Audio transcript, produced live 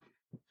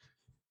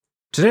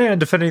Today on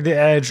Defending the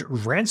Edge,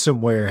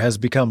 ransomware has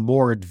become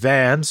more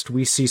advanced.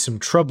 We see some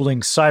troubling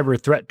cyber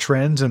threat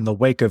trends in the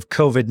wake of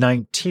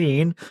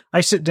COVID-19.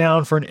 I sit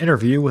down for an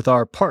interview with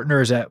our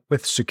partners at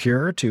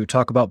WithSecure to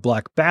talk about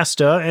Black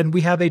Basta, and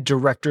we have a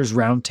director's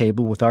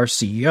roundtable with our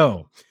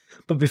CEO.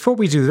 But before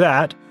we do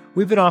that,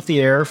 we've been off the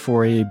air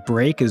for a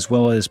break as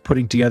well as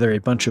putting together a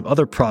bunch of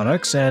other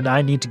products, and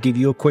I need to give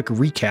you a quick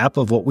recap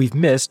of what we've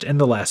missed in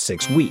the last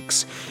 6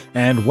 weeks.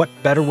 And what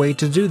better way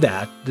to do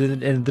that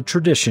than in the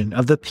tradition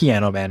of the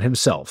piano man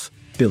himself,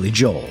 Billy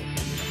Joel.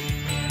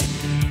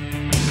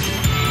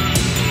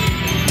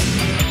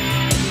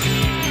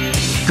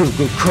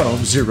 Google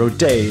Chrome, 0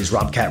 days,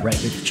 Romcat rent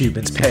with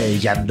Cubans pay,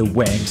 Yamna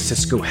Wang,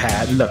 Cisco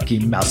hat, Lucky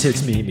Mouse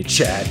hits Mimi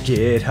chat,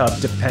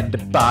 GitHub,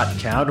 dependent bot,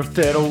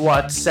 counterfeit,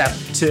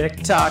 WhatsApp,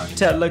 TikTok,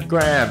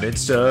 Telegram,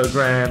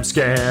 Instagram,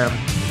 scam.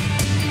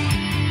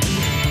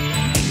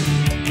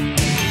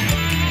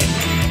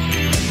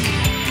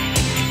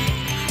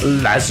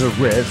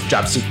 Lazarus,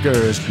 job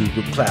seekers,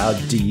 Google Cloud,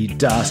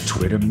 DDoS,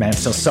 Twitter man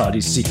sells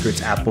Saudi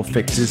secrets, Apple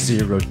fixes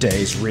 0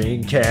 days,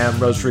 Ring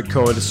cameras,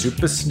 record a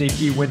super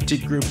sneaky Winty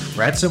group,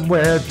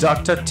 ransomware,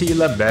 Dr.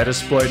 Tila,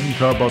 Metasploit, and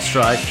Cobalt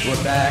Strike.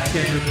 We're back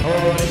in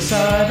reporting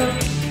cyber.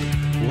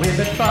 We've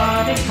been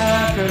fighting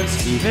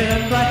hackers,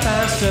 even Black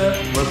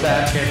Basta. We're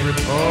back in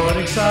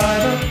reporting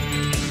cyber.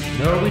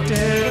 No, we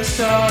didn't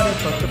start it,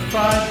 but the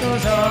fight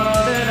goes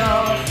on and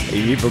on.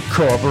 Evil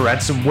Corp,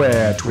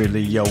 ransomware,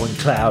 Twilio and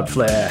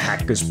Cloudflare,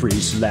 hackers,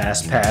 breach,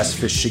 LastPass,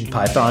 phishing,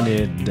 Python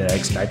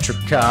index,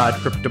 NitroCod,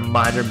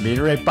 CryptoMiner,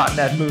 Mineray,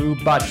 Botnet,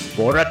 MooBot,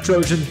 Borat,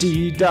 Trojan,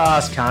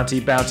 DDoS, Conti,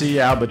 Bounty,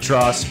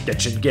 Albatross,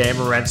 Ditching Game,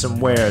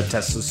 ransomware,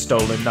 Tesla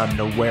stolen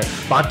unaware,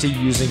 Monty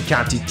using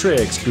Conti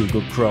tricks,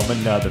 Google Chrome,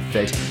 another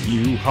fix,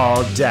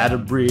 U-Haul, data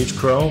breach,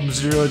 Chrome,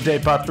 0 day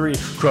part 3,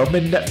 Chrome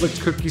and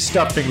Netflix cookie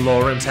stuffing,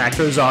 Lawrence,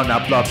 hackers on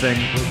not bluffing.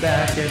 We're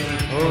back in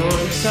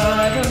reporting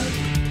cyber.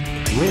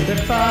 We've been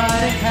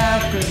fighting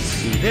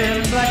hackers,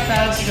 even Black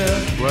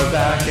Basta. We're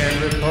back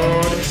in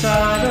reporting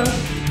cyber.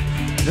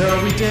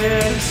 No, we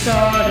didn't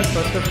start it,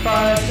 but the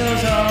fight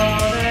goes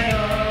on and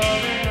on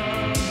and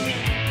on.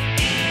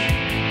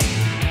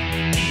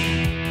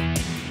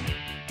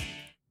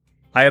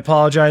 I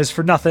apologize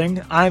for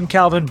nothing. I'm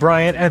Calvin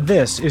Bryant, and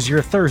this is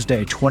your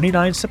Thursday,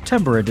 29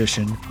 September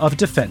edition of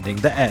Defending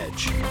the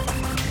Edge.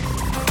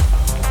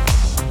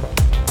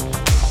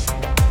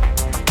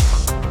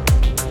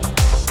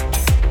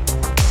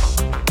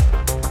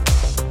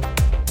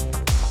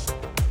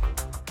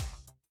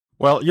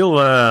 Well, you'll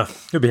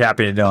be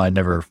happy to know I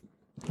never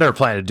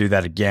plan to do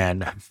that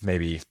again.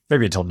 Maybe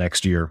until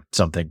next year,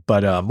 something.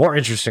 But more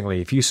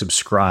interestingly, if you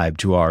subscribe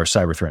to our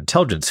cyber threat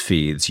intelligence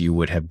feeds, you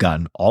would have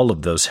gotten all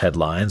of those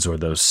headlines or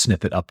those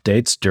snippet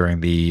updates during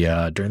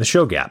the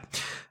show gap.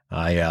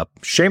 I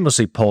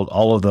shamelessly pulled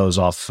all of those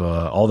off,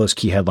 all those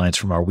key headlines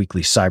from our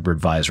weekly cyber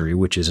advisory,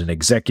 which is an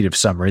executive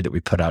summary that we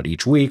put out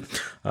each week.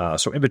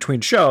 So in between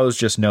shows,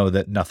 just know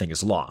that nothing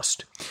is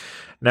lost.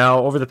 Now,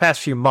 over the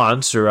past few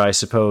months, or I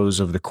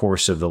suppose over the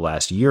course of the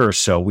last year or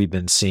so, we've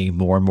been seeing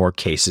more and more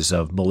cases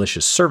of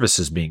malicious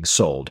services being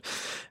sold.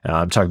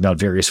 I'm talking about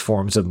various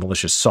forms of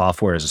malicious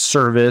software as a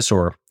service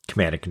or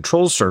command and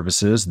control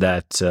services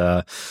that,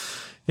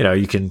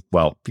 you can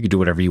do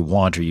whatever you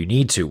want or you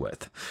need to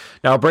with.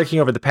 Now, breaking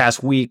over the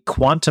past week,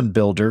 Quantum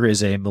Builder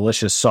is a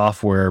malicious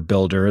software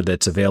builder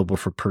that's available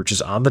for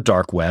purchase on the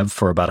dark web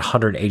for about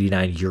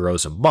 189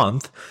 euros a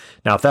month.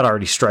 Now, if that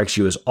already strikes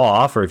you as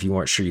off, or if you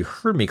weren't sure you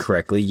heard me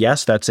correctly,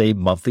 yes, that's a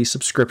monthly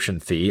subscription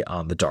fee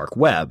on the dark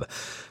web.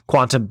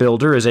 Quantum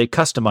Builder is a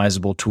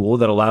customizable tool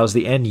that allows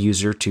the end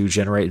user to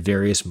generate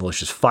various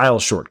malicious file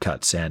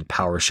shortcuts and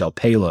PowerShell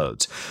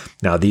payloads.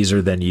 Now, these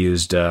are then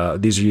used.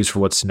 These are used for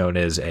what's known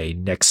as a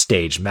next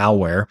stage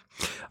malware.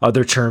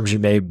 Other terms you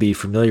may be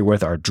familiar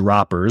with are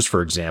droppers,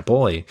 for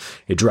example. A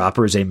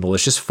dropper is a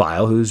malicious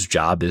file whose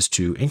job is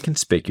to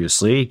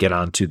inconspicuously get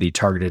onto the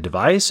targeted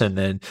device and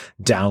then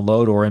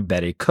download or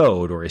embed a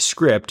code or a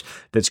script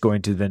that's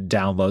going to then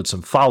download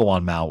some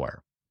follow-on malware.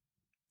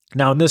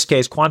 Now, in this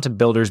case, Quantum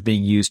Builder is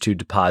being used to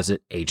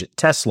deposit Agent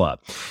Tesla.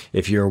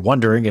 If you're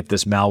wondering if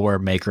this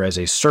malware maker as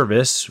a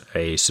service,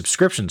 a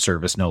subscription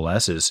service no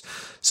less, is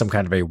some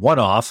kind of a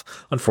one-off,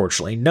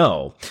 unfortunately,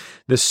 no.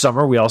 This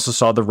summer, we also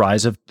saw the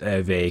rise of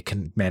a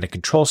command and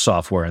control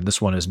software, and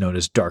this one is known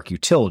as Dark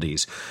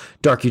Utilities.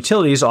 Dark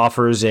Utilities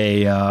offers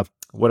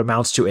what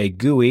amounts to a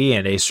GUI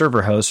and a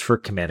server host for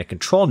command and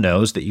control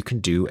nodes that you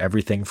can do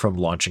everything from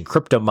launching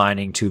crypto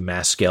mining to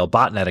mass scale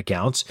botnet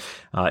accounts.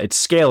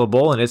 It's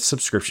scalable and it's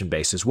subscription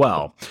based as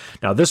well.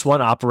 Now, this one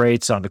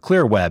operates on the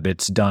clear web.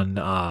 It's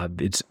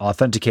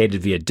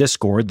authenticated via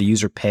Discord. The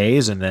user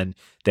pays and then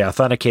they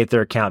authenticate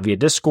their account via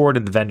Discord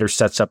and the vendor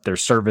sets up their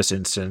service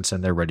instance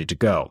and they're ready to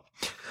go.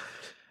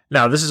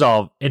 Now, this is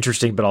all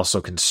interesting, but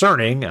also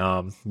concerning.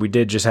 We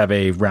did just have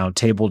a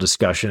roundtable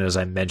discussion, as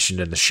I mentioned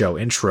in the show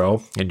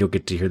intro, and you'll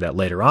get to hear that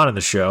later on in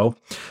the show.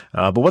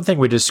 But one thing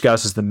we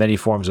discussed is the many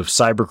forms of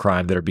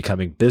cybercrime that are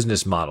becoming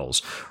business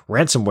models.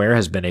 Ransomware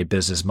has been a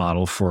business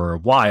model for a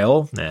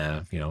while,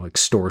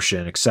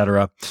 extortion,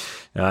 etc.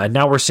 And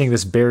now we're seeing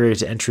this barrier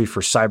to entry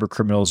for cyber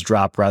criminals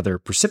drop rather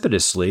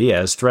precipitously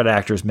as threat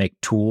actors make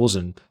tools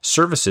and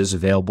services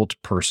available to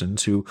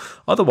persons who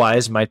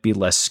otherwise might be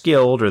less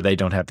skilled or they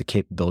don't have the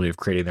capability of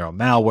creating their own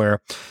malware.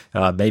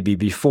 Maybe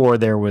before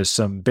there was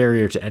some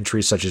barrier to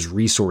entry, such as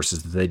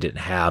resources that they didn't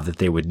have that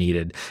they would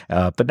needed.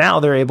 But now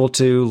they're able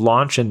to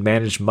launch and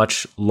manage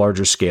much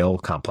larger scale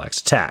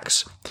complex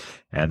attacks.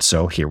 And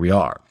so here we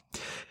are.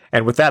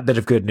 And with that bit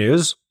of good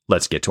news,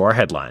 let's get to our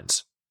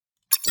headlines.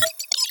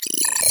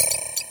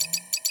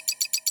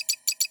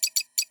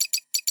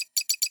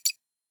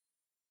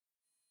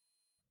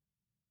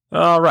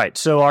 All right.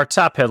 So our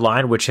top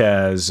headline, which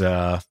has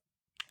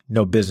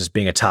no business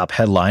being a top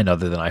headline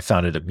other than I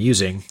found it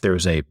amusing. There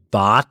was a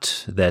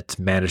bot that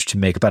managed to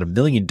make about $1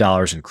 million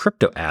in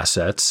crypto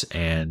assets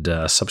and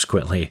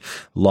subsequently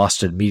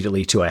lost it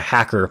immediately to a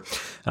hacker.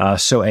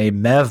 So a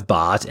MEV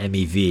bot,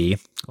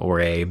 MEV,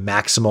 or a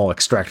maximal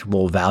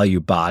extractable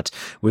value bot,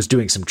 was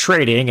doing some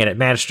trading and it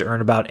managed to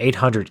earn about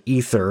 800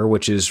 Ether,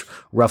 which is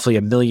roughly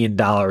 $1 million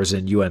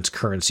in UN's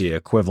currency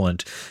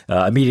equivalent.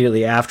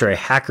 Immediately after, a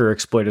hacker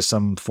exploited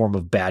some form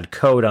of bad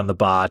code on the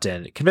bot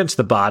and convinced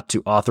the bot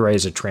to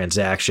authorize a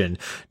transaction,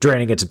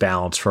 draining its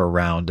balance for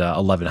around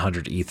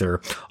 1,100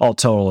 Ether. All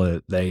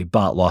total, the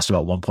bot lost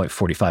about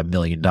 $1.45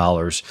 million.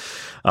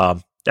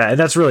 And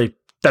that's really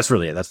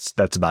it.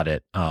 That's about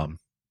it.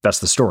 That's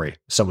the story.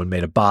 Someone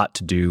made a bot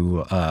to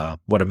do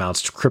what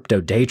amounts to crypto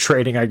day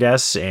trading, I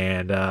guess,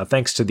 and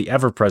thanks to the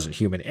ever-present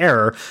human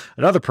error,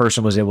 another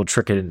person was able to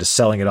trick it into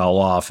selling it all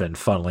off and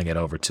funneling it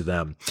over to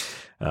them.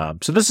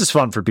 So this is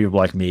fun for people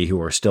like me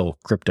who are still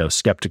crypto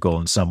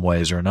skeptical in some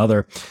ways or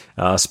another,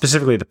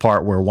 specifically the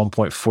part where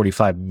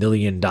 $1.45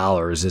 million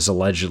is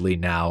allegedly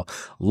now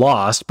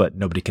lost, but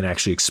nobody can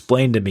actually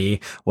explain to me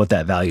what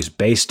that value is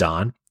based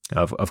on,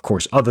 of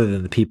course, other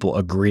than the people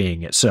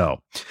agreeing it so.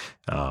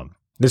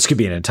 This could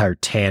be an entire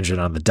tangent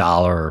on the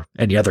dollar or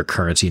any other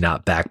currency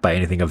not backed by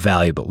anything of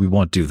value, but we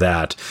won't do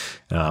that.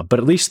 But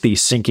at least the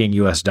sinking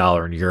US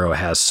dollar and euro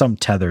has some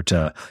tether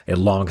to a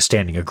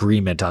long-standing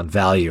agreement on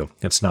value.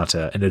 It's not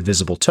an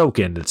invisible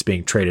token that's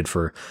being traded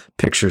for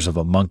pictures of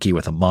a monkey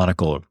with a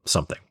monocle or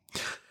something.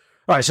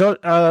 All right, so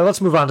let's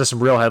move on to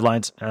some real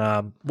headlines.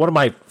 One of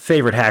my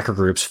favorite hacker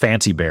groups,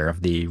 Fancy Bear,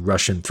 the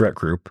Russian threat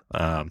group,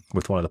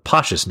 with one of the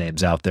poshest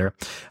names out there,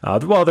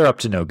 they're up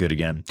to no good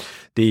again.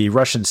 The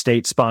Russian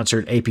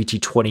state-sponsored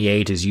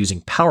APT-28 is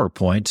using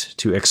PowerPoint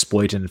to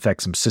exploit and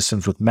infect some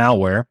systems with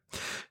malware.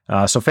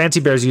 So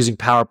Fancy Bear is using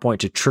PowerPoint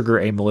to trigger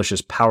a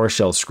malicious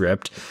PowerShell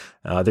script.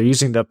 They're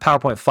using the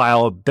PowerPoint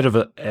file a bit of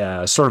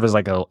a sort of as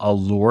like a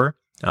lure.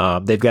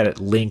 They've got it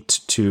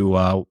linked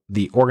to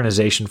the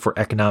Organization for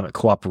Economic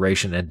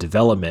Cooperation and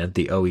Development,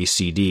 the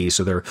OECD.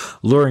 So they're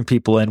luring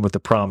people in with the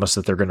promise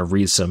that they're going to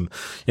read some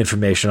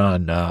information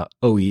on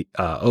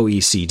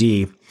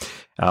OECD.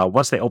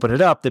 Once they open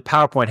it up, the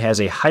PowerPoint has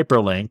a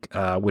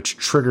hyperlink, which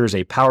triggers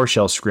a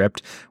PowerShell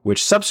script,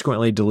 which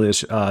subsequently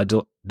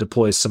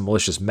deploys some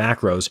malicious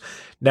macros.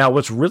 Now,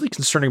 what's really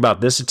concerning about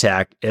this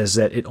attack is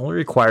that it only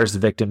requires the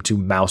victim to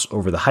mouse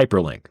over the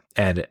hyperlink,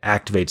 and it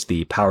activates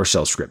the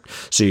PowerShell script.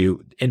 So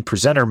you, in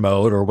presenter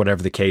mode, or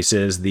whatever the case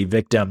is, the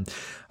victim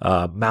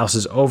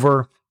mouses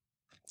over,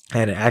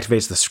 and it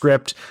activates the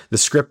script. The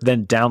script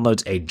then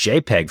downloads a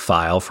JPEG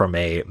file from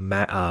a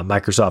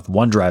Microsoft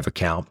OneDrive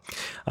account,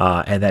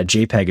 and that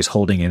JPEG is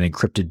holding an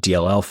encrypted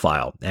DLL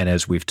file. And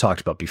as we've talked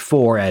about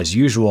before, as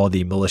usual,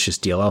 the malicious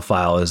DLL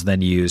file is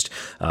then used,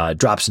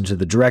 drops into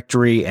the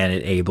directory, and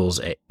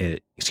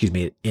it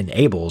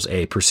enables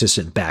a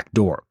persistent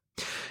backdoor.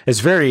 It's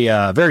very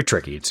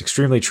tricky. It's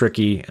extremely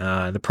tricky.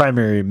 The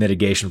primary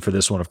mitigation for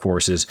this one, of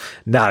course, is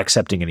not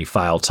accepting any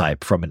file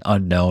type from an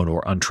unknown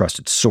or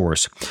untrusted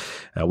source.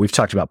 We've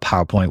talked about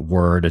PowerPoint,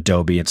 Word,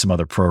 Adobe, and some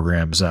other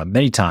programs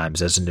many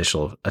times as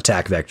initial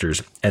attack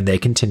vectors, and they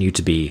continue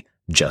to be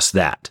just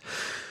that.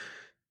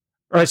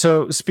 All right,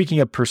 so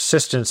speaking of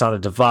persistence on a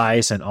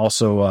device and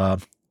also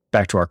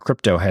back to our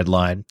crypto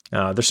headline,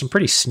 there's some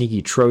pretty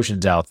sneaky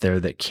Trojans out there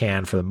that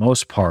can, for the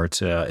most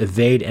part,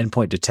 evade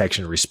endpoint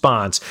detection and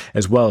response,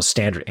 as well as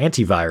standard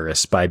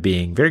antivirus by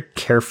being very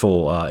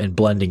careful in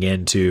blending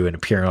into and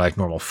appearing like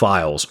normal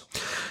files.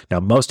 Now,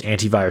 most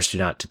antivirus do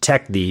not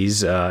detect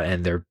these,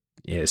 and they're,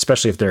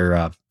 especially if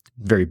they're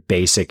very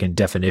basic and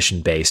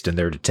definition based in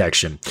their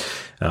detection.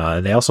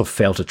 And they also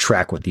fail to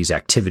track what these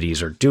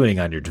activities are doing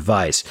on your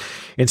device.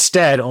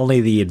 Instead,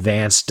 only the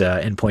advanced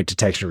endpoint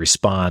detection and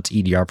response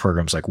EDR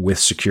programs like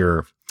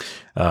WithSecure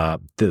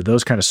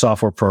Those kind of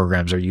software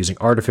programs are using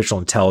artificial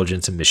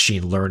intelligence and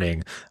machine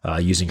learning,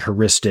 using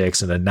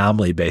heuristics and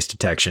anomaly-based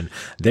detection.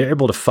 They're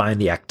able to find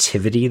the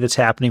activity that's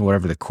happening,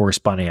 whatever the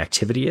corresponding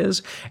activity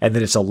is, and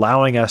then it's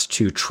allowing us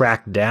to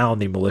track down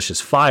the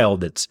malicious file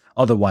that's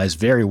otherwise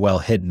very well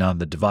hidden on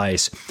the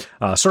device,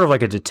 sort of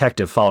like a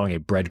detective following a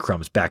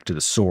breadcrumbs back to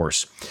the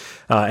source.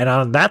 And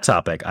on that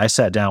topic, I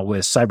sat down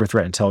with cyber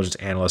threat intelligence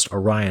analyst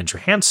Orion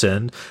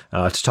Johansson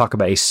to talk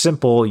about a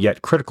simple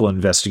yet critical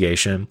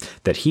investigation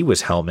that he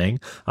was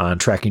helming on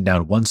tracking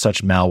down one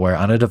such malware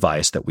on a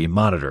device that we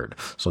monitored.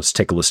 So let's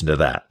take a listen to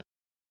that.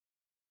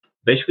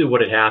 Basically,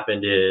 what had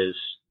happened is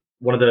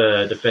one of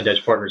the Defend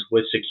Edge partners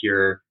with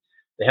Secure,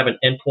 they have an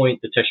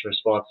endpoint detection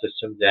response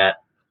system that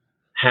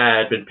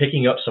had been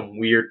picking up some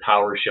weird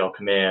PowerShell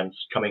commands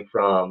coming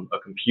from a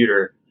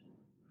computer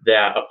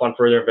that, upon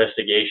further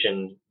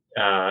investigation,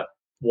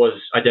 was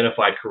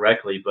identified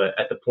correctly. But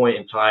at the point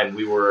in time,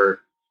 we were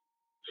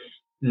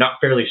not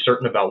fairly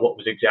certain about what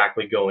was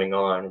exactly going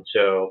on. And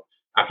so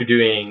after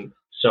doing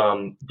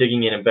some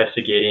digging and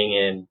investigating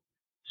and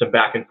some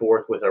back and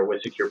forth with our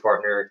WithSecure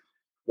partner,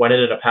 what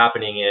ended up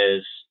happening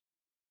is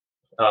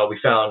we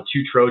found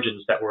two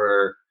Trojans that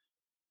were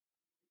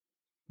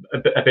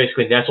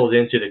basically nestled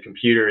into the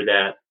computer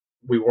that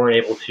we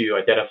weren't able to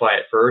identify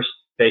at first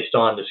based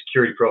on the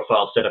security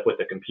profile set up with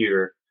the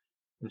computer.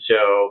 And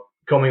so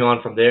coming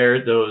on from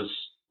there, those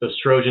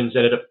Trojans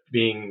ended up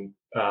being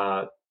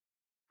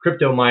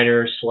crypto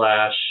miners /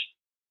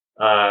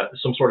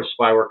 some sort of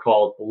spyware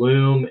called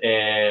Bloom,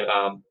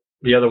 and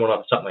the other one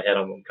off the top of my head,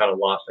 I'm kind of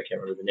lost. I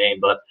can't remember the name,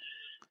 but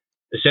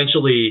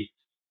essentially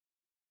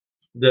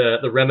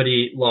the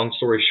remedy, long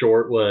story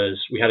short,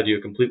 was we had to do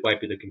a complete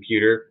wipe of the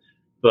computer,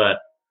 but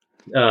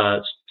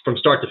from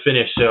start to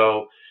finish.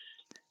 So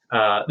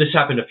this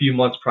happened a few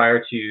months prior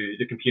to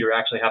the computer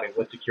actually having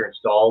WithSecure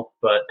installed,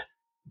 but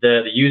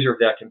the user of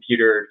that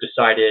computer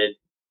decided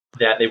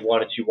that they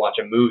wanted to watch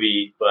a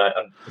movie, but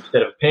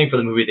instead of paying for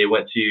the movie, they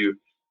went to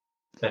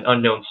an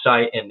unknown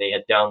site and they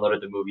had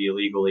downloaded the movie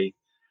illegally.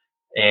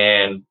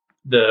 And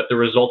the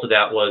result of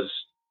that was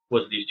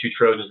these two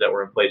Trojans that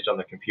were placed on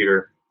the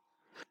computer.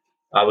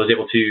 I was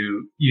able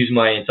to use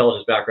my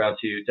intelligence background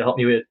to help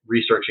me with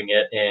researching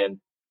it, and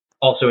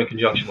also in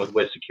conjunction with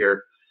WithSecure,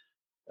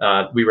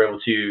 we were able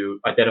to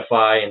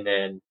identify and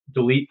then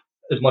delete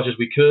as much as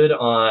we could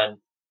on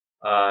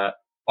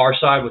our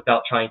side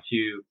without trying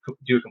to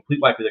do a complete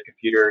wipe of the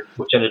computer,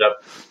 which ended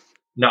up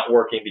not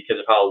working because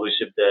of how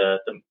elusive the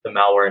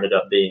malware ended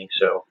up being.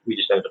 So we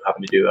just ended up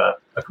having to do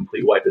a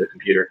complete wipe of the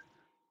computer.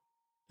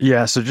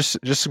 Yeah, so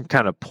just some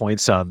kind of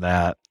points on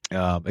that.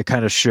 It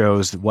kind of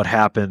shows what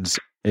happens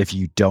if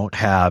you don't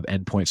have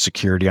endpoint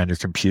security on your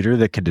computer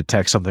that can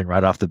detect something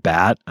right off the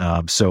bat.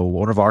 So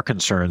one of our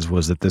concerns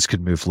was that this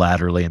could move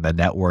laterally in the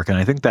network. And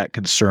I think that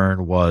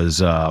concern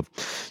was,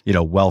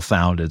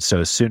 well-founded.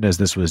 So as soon as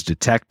this was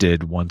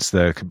detected, once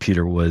the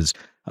computer was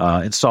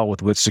installed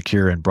with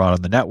WithSecure and brought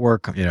on the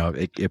network,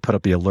 it put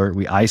up the alert.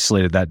 We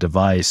isolated that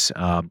device.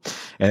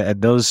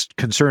 And those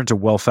concerns are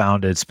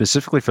well-founded,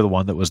 specifically for the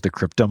one that was the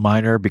crypto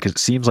miner, because it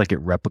seems like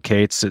it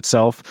replicates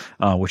itself,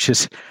 which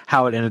is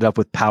how it ended up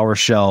with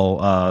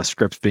PowerShell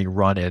scripts being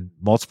run in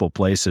multiple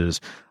places.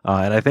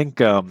 And I think,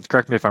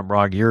 correct me if I'm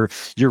wrong, your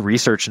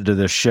research into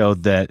this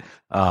showed that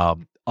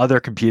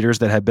other computers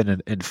that had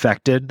been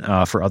infected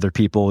for other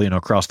people,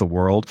 across the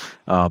world,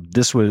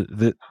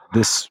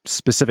 this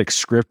specific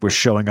script was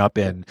showing up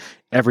in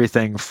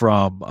everything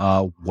from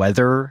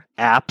weather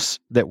apps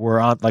that were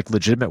on, like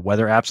legitimate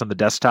weather apps on the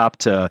desktop,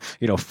 to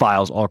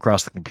files all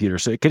across the computer.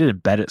 So it could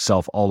embed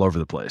itself all over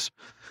the place.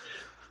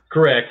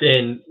 Correct,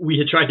 and we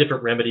had tried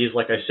different remedies,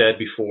 like I said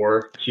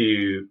before,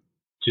 to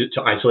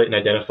isolate and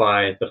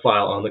identify the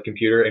file on the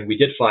computer, and we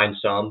did find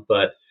some,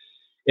 but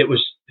it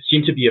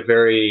seemed to be a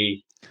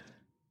very,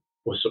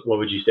 what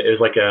would you say? It was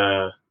like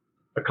a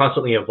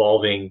constantly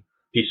evolving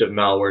piece of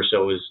malware.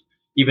 So it was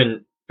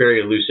even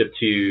very elusive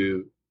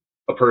to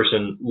a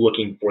person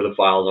looking for the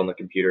files on the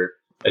computer,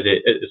 as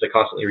it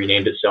constantly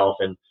renamed itself.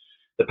 And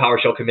the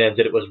PowerShell commands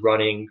that it was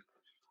running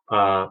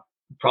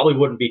probably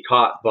wouldn't be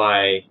caught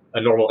by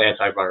a normal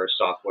antivirus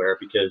software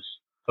because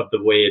of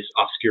the way it's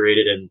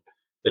obscurated, and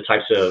the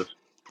types of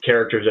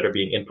characters that are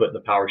being input in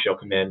the PowerShell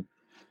command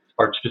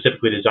are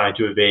specifically designed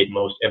to evade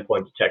most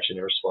endpoint detection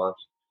and response.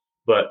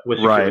 But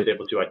WithSecure was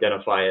able to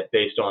identify it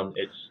based on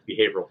its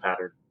behavioral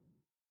pattern.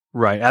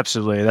 Right,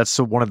 absolutely. That's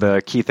one of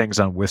the key things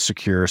on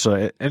WithSecure.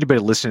 So anybody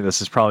listening to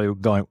this is probably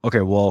going,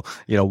 okay, well,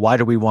 why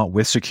do we want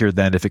WithSecure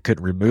then if it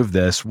couldn't remove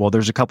this? Well,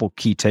 there's a couple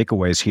key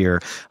takeaways here.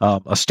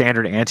 A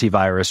standard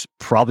antivirus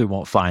probably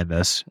won't find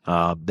this.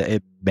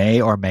 It may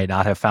or may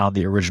not have found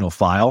the original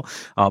file.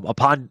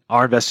 Upon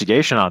our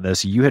investigation on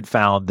this, you had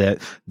found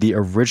that the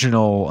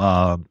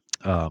original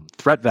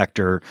threat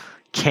vector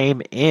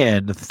came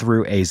in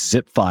through a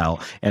zip file.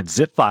 And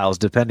zip files,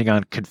 depending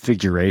on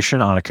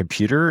configuration on a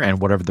computer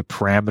and whatever the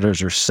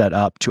parameters are set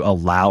up to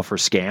allow for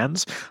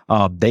scans,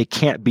 they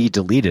can't be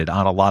deleted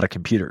on a lot of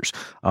computers.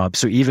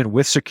 So even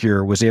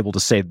WithSecure was able to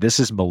say this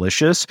is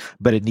malicious,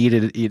 but it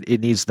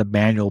needs the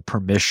manual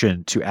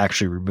permission to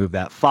actually remove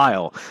that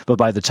file. But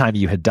by the time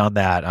you had done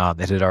that,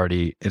 it had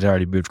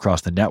already moved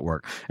across the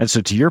network. And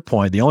so to your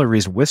point, the only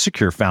reason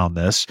WithSecure found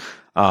this,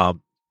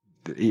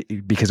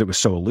 because it was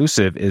so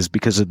elusive, is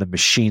because of the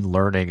machine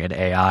learning and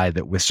AI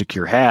that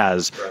WithSecure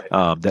has,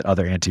 that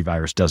other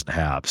antivirus doesn't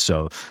have.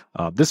 So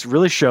this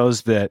really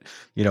shows that,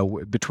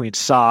 between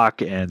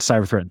SOC and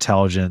cyber threat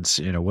intelligence,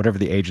 whatever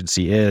the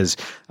agency is,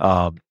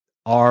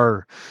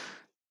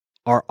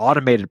 our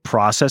automated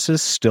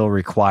processes still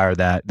require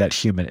that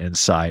human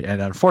insight.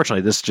 And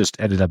unfortunately, this just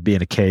ended up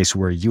being a case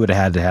where you would have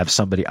had to have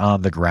somebody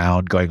on the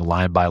ground going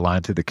line by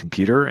line through the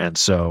computer. And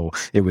so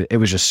it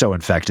was just so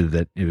infected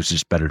that it was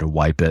just better to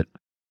wipe it.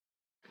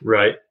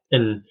 Right.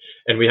 And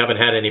we haven't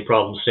had any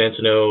problems since.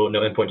 No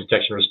endpoint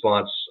detection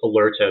response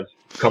alerts have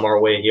come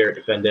our way here at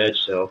Defend Edge.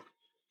 So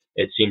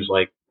it seems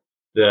like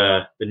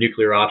the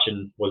nuclear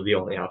option was the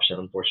only option,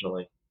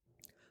 unfortunately.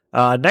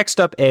 Next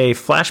up, a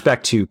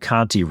flashback to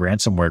Conti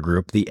ransomware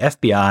group. The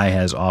FBI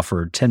has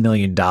offered $10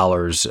 million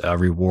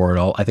reward.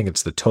 I think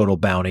it's the total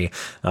bounty.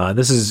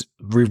 This is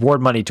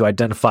reward money to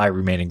identify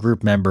remaining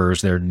group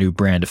members, their new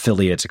brand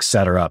affiliates,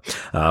 etc.,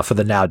 for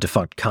the now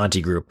defunct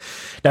Conti group.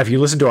 Now, if you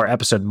listened to our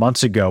episode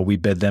months ago, we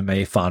bid them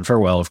a fond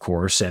farewell, of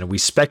course, and we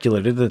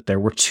speculated that there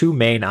were two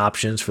main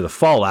options for the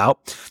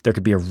fallout. There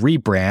could be a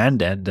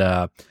rebrand,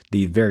 and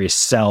the various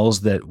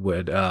cells that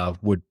would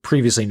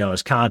previously known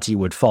as Conti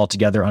would fall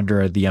together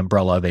under the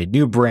umbrella of a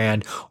new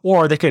brand,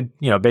 or they could,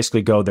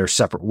 basically go their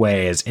separate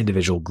way as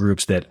individual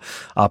groups that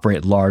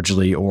operate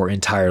largely or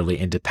entirely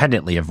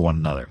independently of one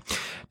another.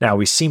 Now,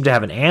 we seem to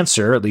have an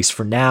answer, at least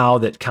for now,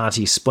 that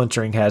Conti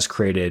splintering has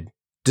created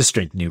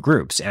distinct new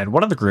groups. And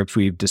one of the groups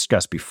we've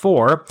discussed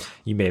before,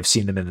 you may have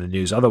seen them in the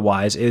news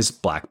otherwise, is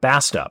Black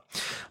Basta.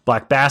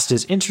 Black Basta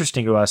is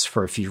interesting to us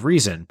for a few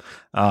reasons.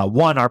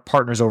 One, our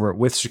partners over at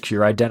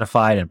WithSecure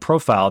identified and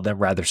profiled them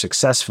rather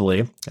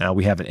successfully.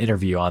 We have an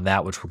interview on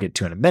that, which we'll get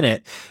to in a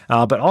minute.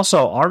 But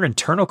also, our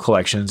internal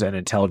collections and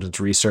intelligence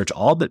research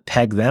all but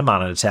pegged them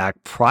on an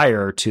attack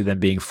prior to them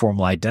being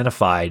formally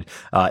identified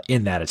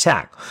in that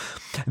attack.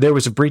 There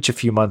was a breach a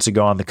few months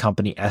ago on the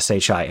company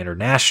SHI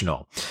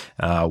International.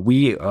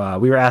 We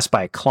were asked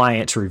by a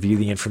client to review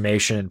the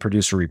information and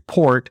produce a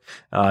report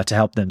to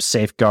help them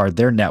safeguard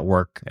their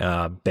network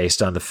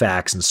based on the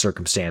facts and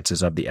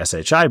circumstances of the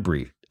SHI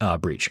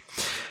breach.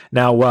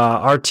 Now,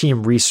 our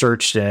team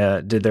researched,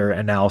 did their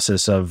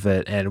analysis of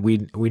it, and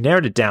we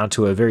narrowed it down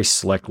to a very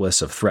select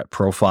list of threat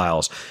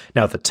profiles.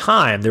 Now, at the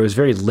time, there was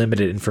very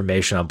limited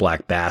information on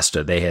Black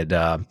Basta. They had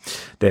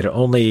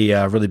only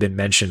really been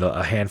mentioned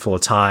a handful of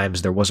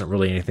times. There wasn't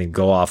really anything to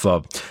go off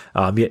of.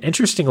 Yet,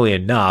 interestingly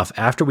enough,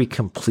 after we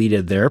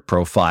completed their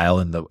profile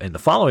in the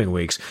following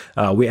weeks,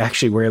 we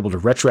actually were able to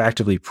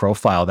retroactively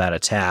profile that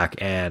attack,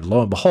 and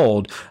lo and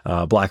behold,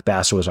 Black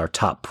Basta was our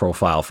top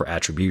profile for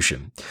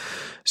attribution.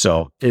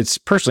 So it's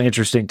personally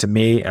interesting to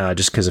me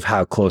just because of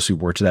how close we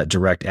were to that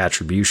direct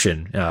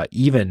attribution,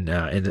 even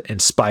in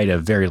spite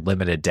of very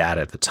limited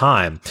data at the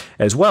time,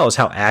 as well as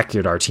how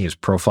accurate our team's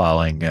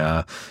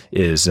profiling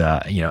is,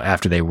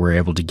 after they were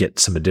able to get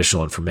some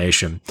additional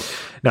information.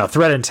 Now,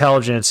 threat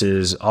intelligence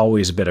is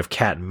always a bit of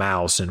cat and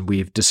mouse, and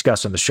we've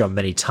discussed on the show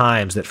many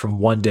times that from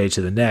one day to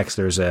the next,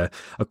 there's a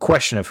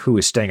question of who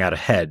is staying out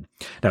ahead.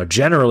 Now,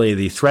 generally,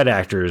 the threat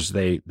actors,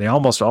 they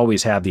almost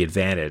always have the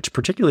advantage,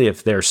 particularly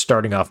if they're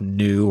starting off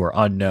new or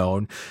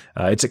unknown.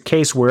 It's a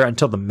case where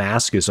until the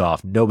mask is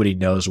off, nobody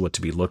knows what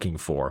to be looking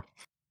for.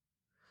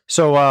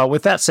 So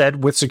with that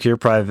said,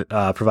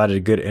 WithSecure provided a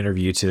good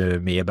interview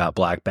to me about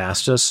Black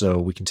Basta, so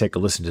we can take a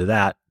listen to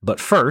that. But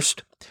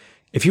first,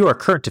 if you are a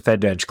current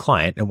Defend Edge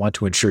client and want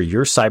to ensure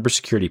your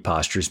cybersecurity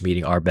posture is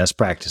meeting our best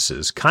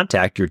practices,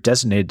 contact your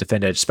designated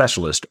Defend Edge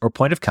specialist or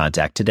point of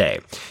contact today.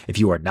 If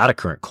you are not a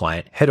current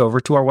client, head over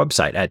to our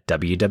website at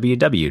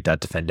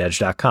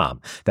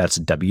www.defendedge.com. That's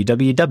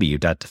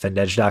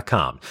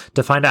www.defendedge.com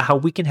to find out how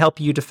we can help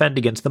you defend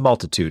against the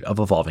multitude of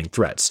evolving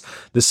threats.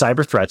 The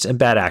cyber threats and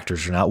bad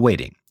actors are not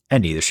waiting,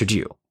 and neither should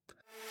you.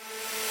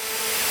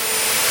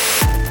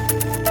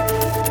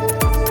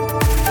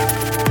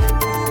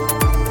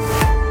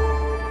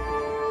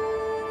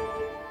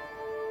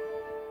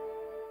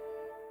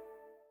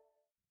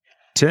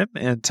 Tim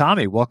and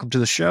Tommy, welcome to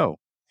the show.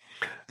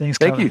 Thanks.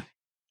 Thank you.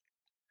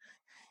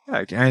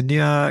 Yeah, and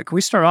can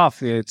we start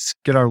off? Let's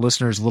get our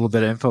listeners a little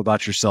bit of info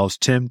about yourselves.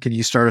 Tim, can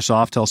you start us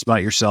off? Tell us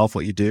about yourself,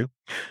 what you do.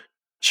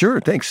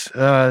 Sure. Thanks.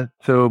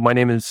 So my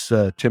name is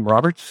Tim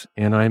Roberts,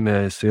 and I'm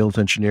a sales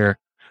engineer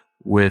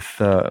with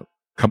a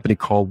company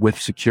called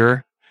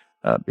WithSecure,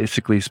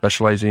 basically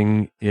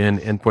specializing in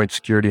endpoint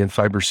security and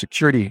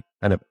cybersecurity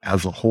kind of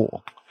as a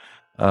whole.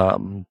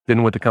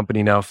 Been with the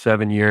company now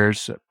 7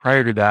 years.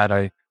 Prior to that,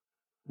 I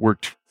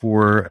worked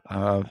for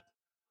an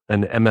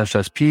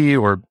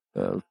MSSP, or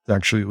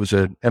Actually, it was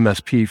an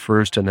MSP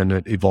first, and then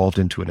it evolved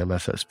into an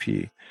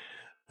MSSP.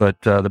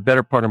 But the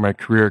better part of my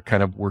career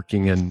kind of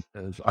working in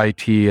as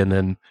IT, and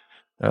then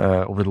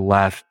over the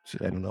last,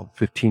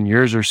 15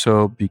 years or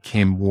so,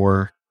 became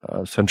more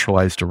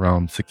centralized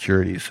around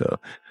security. So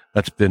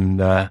that's been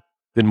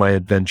my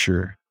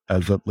adventure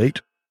as of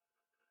late.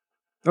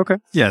 Okay.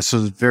 Yeah. So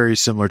very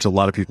similar to a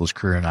lot of people's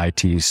career in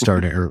IT,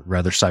 starting, or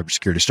rather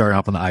cybersecurity, starting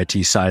off on the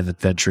IT side and then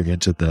venturing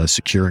into the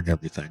securing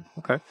everything.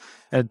 Okay.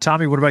 And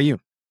Tommy, what about you?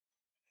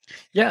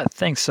 Yeah,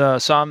 thanks. So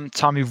I'm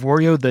Tommy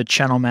Vorio, the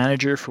channel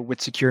manager for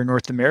WithSecure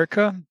North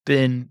America.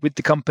 Been with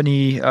the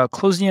company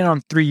closing in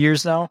on 3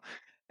 years now.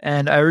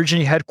 And I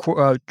originally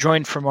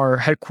joined from our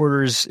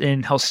headquarters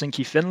in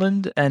Helsinki,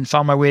 Finland, and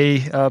found my way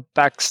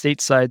back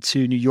stateside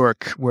to New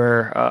York,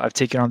 where I've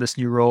taken on this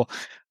new role,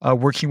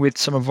 working with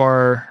some of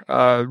our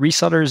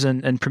resellers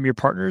and premier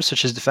partners,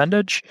 such as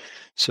DefendEdge.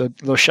 So a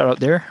little shout out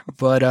there.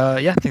 But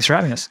yeah, thanks for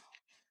having us.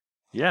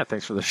 Yeah,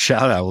 thanks for the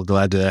shout out. We're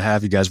glad to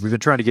have you guys. We've been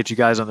trying to get you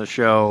guys on the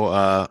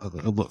show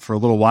for a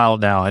little while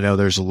now. I know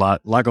there's a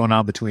lot going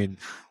on between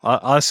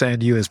us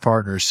and you as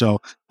partners.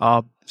 So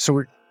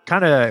we're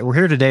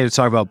here today to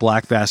talk about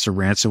Black Basta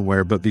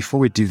ransomware. But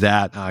before we do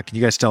that, can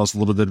you guys tell us a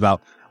little bit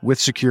about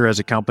WithSecure as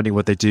a company,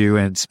 what they do,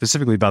 and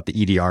specifically about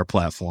the EDR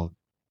platform?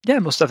 Yeah,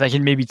 most stuff I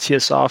can maybe tee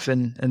us off,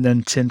 and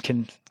then Tim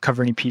can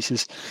cover any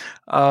pieces.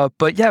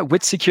 But yeah,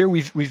 WithSecure,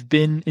 we've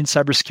been in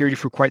cybersecurity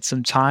for quite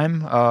some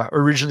time.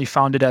 Originally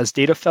founded as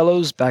data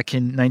fellows back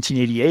in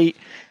 1988,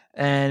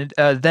 and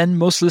then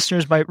most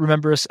listeners might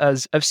remember us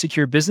as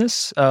F-Secure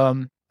Business.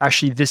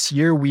 Actually, this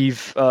year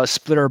we've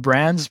split our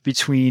brands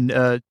between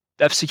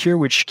F-Secure,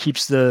 which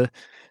keeps the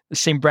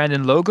same brand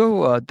and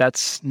logo.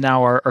 That's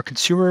now our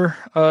consumer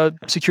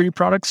security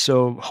products,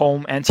 so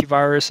home,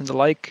 antivirus, and the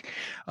like.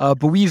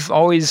 But we've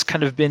always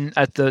kind of been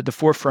at the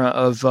forefront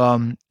of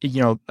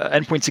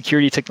endpoint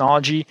security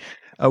technology.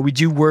 We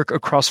do work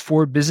across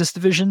 4 business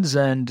divisions,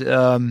 and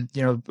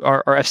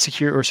our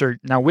F-Secure,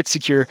 now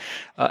WithSecure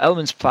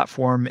Elements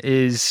platform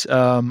is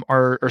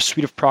our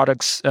suite of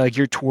products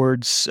geared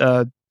towards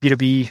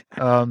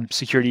B2B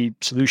security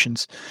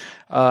solutions.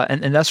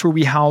 And that's where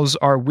we house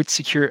our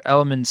WithSecure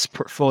Elements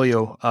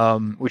portfolio,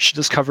 which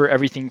does cover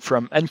everything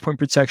from endpoint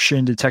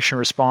protection, detection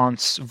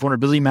response,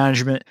 vulnerability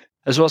management,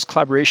 as well as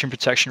collaboration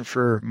protection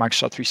for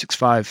Microsoft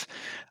 365.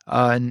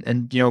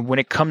 And when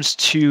it comes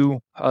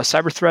to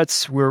cyber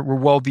threats, we're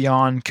well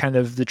beyond kind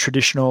of the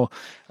traditional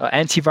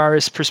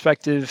antivirus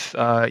perspective.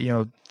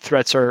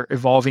 Threats are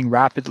evolving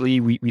rapidly.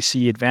 We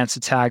see advanced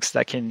attacks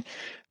that can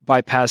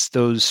bypass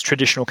those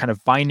traditional kind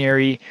of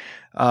binary,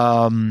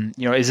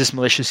 is this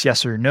malicious,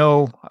 yes or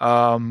no,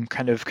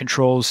 kind of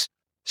controls.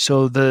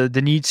 So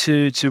the need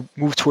to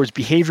move towards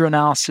behavior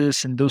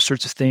analysis and those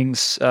sorts of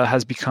things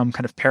has become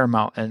kind of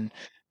paramount. And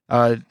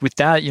with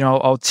that,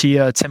 I'll tee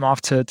Tim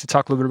off to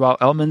talk a little bit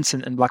about Elements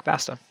and Black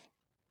Basta.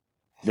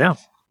 Yeah.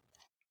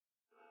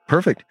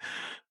 Perfect.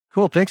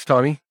 Cool. Thanks,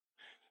 Tommy.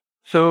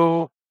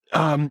 So,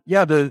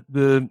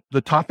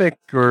 the topic,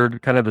 or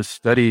kind of a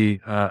study,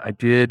 I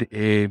did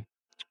a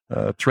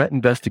threat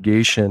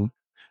investigation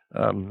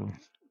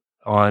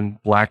on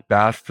Black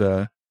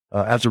Basta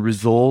as a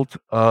result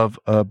of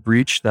a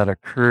breach that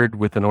occurred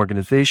with an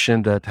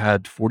organization that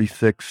had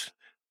 46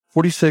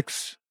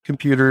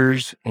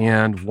 computers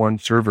and 1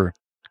 server.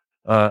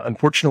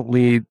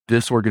 Unfortunately,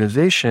 this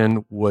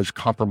organization was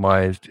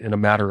compromised in a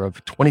matter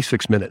of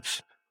 26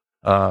 minutes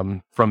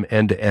from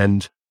end to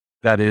end.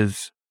 That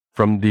is,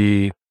 from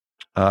the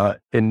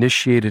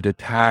initiated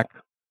attack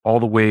all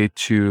the way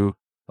to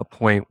a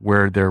point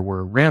where there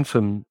were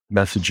ransom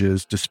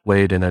messages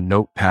displayed in a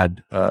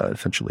notepad,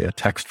 essentially a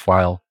text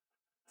file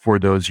for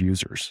those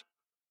users.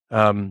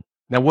 Now,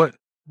 what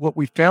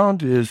we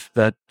found is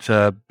that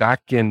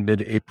back in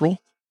mid-April,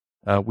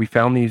 we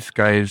found these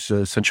guys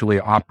essentially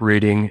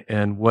operating,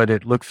 and what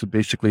it looks,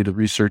 basically the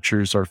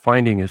researchers are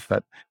finding is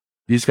that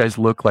these guys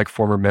look like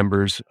former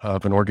members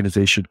of an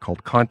organization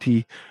called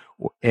Conti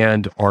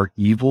and are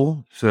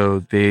evil. So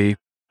they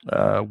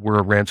were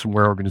a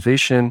ransomware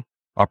organization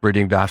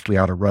operating vastly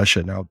out of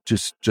Russia. Now,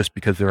 just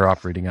because they're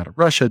operating out of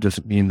Russia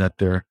doesn't mean that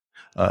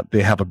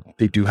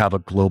they do have a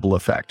global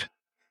effect.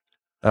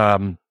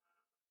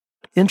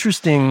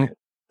 Interesting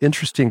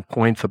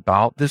points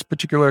about this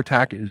particular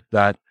attack is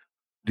that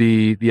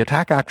the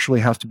attack actually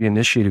has to be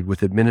initiated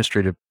with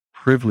administrative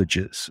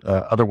privileges.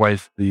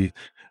 Otherwise, the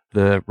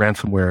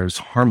ransomware is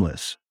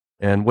harmless.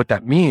 And what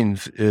that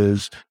means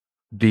is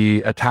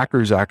the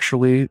attackers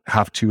actually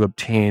have to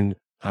obtain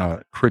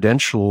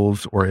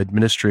credentials or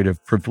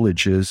administrative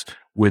privileges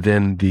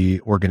within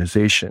the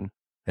organization.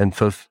 And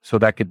so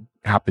that could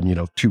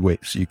happen, 2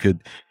 ways. You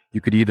could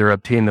either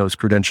obtain those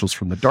credentials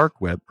from the dark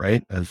web,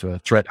 right? As a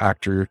threat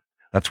actor,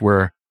 that's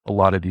where a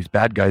lot of these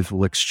bad guys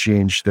will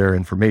exchange their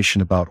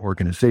information about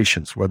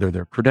organizations, whether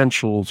they're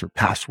credentials or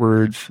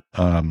passwords,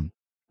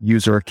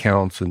 user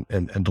accounts,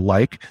 and the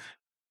like.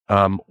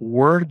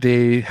 Or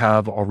they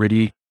have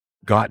already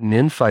gotten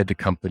inside the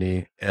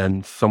company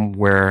and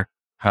somewhere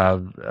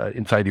have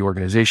inside the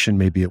organization,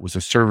 maybe it was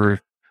a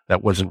server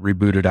that wasn't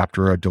rebooted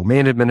after a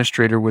domain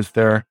administrator was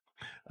there,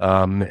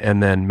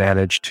 and then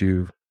manage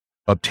to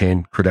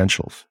obtain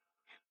credentials.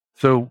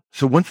 So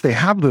once they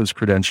have those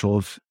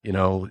credentials,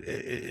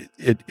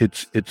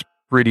 it's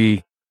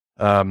pretty,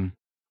 all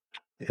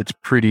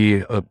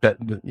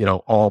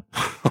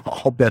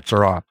all bets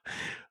are off.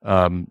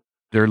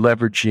 They're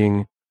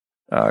leveraging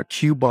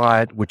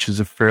QBot, which is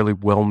a fairly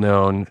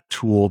well-known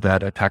tool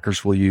that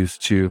attackers will use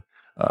to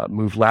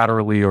move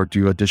laterally or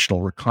do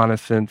additional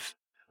reconnaissance.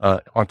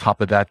 On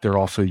top of that, they're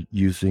also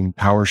using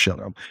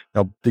PowerShell.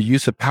 Now, the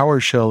use of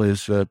PowerShell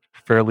is a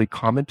fairly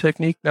common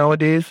technique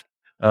nowadays,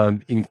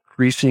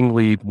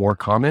 increasingly more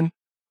common.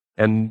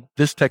 And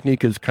this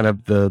technique is kind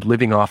of the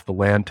living off the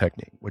land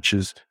technique, which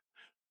is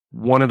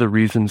one of the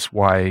reasons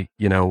why,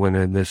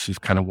 and this is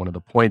kind of one of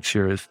the points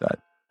here, is that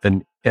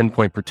an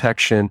endpoint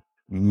protection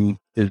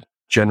is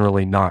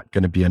generally not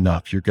going to be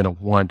enough. You're going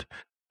to want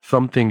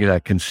something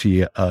that can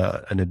see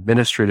an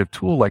administrative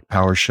tool like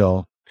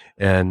PowerShell,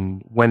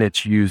 and when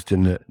it's used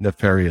in a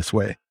nefarious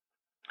way.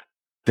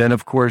 Then,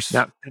 of course,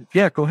 now,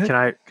 go ahead. Can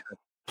I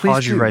Please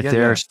pause you right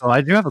there? Yeah. So I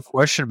do have a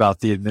question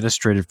about the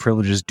administrative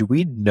privileges. Do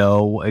we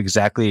know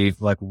exactly,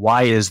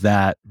 why is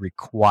that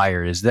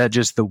required? Is that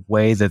just the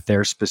way that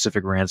their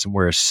specific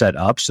ransomware is set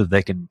up so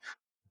they can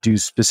do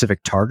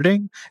specific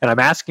targeting? And I'm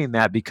asking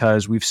that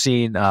because we've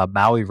seen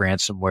Maui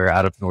ransomware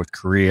out of North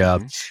Korea,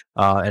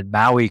 and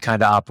Maui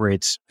kind of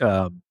operates.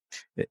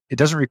 It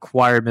doesn't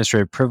require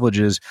administrative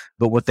privileges,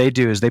 but what they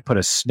do is they put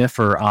a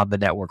sniffer on the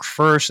network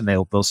first, and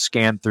they'll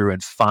scan through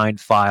and find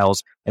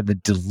files and then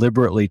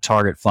deliberately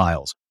target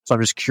files. So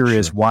I'm just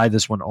curious why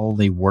this one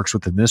only works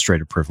with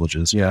administrative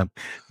privileges. Yeah,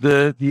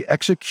 the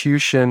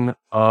execution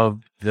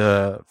of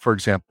for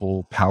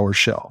example,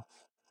 PowerShell.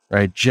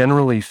 Right.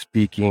 Generally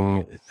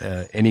speaking,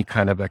 any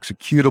kind of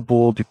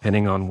executable,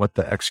 depending on what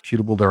the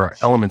executable, there are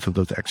elements of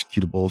those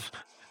executables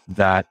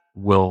that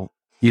will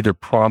either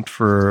prompt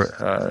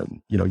for,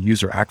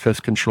 user access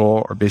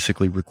control or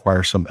basically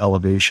require some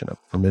elevation of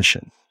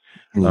permission.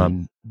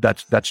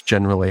 That's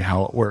generally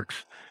how it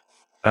works.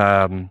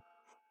 Then,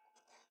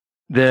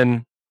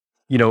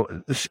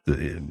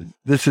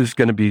 this is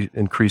going to be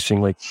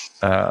increasingly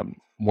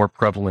more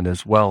prevalent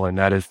as well, and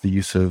that is the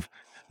use of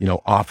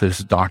Office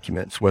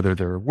documents, whether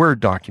they're Word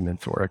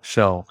documents or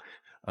Excel,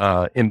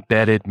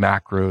 embedded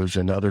macros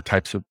and other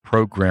types of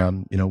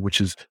program, which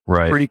is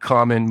pretty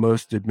common.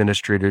 Most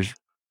administrators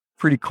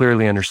pretty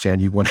clearly understand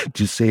you want to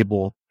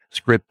disable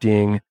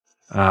scripting.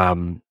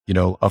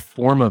 A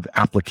form of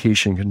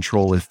application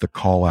control is the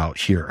call out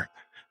here.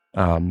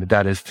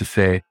 That is to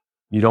say,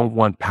 you don't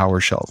want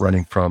PowerShell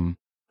running from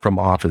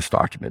Office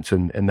documents,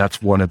 and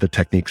that's one of the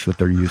techniques that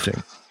they're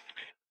using.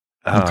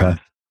 Okay.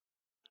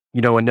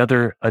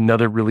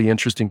 Another really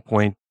interesting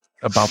point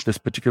about this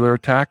particular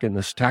attack and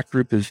this attack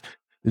group is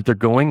they're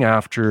going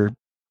after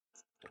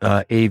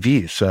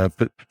AVs,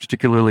 but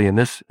particularly in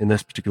this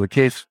particular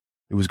case,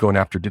 it was going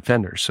after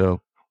defenders.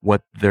 So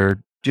what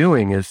they're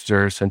doing is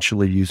they're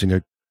essentially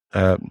using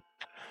a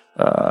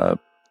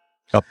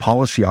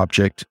policy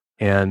object,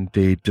 and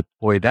they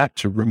deploy that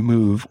to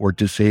remove or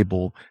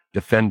disable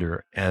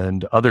defender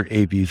and other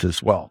AVs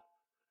as well.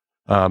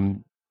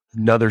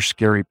 Another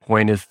scary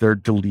point is they're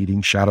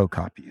deleting shadow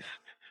copies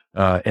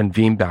and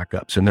Veeam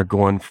backups, and they're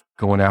going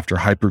after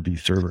Hyper-V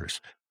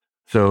servers.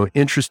 So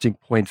interesting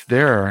points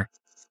there.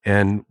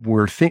 And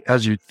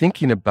as you're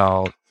thinking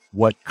about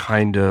what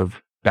kind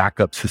of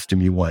backup system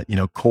you want,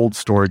 cold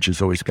storage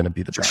is always going to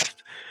be the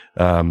best.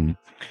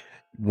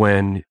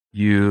 When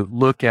you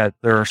look at,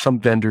 there are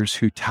some vendors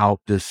who tout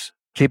this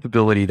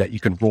capability that you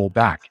can roll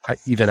back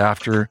even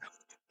after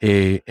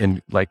a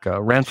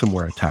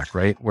ransomware attack,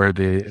 right? Where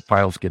the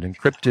files get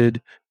encrypted,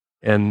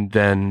 and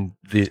then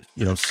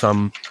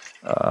some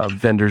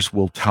vendors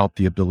will tout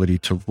the ability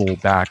to roll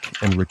back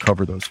and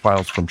recover those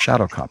files from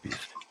shadow copies.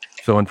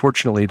 So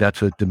unfortunately,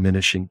 that's a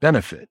diminishing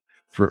benefit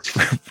for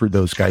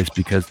those guys,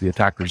 because the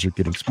attackers are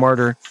getting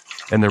smarter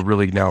and they're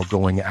really now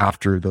going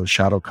after those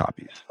shadow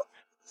copies.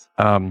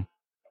 Then,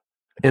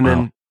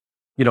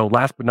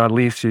 last but not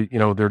least, they're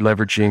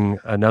leveraging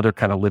another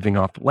kind of living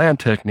off the land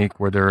technique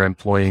where they're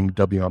employing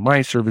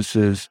WMI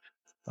services.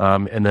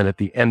 And then at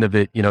the end of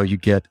it, you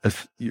get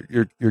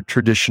your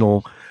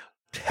traditional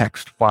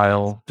text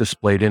file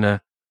displayed in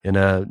a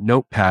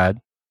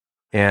notepad,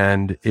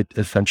 and it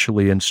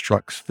essentially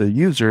instructs the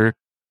user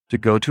to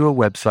go to a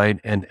website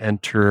and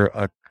enter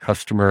a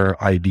customer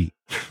ID,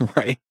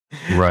 right?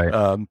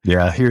 Right.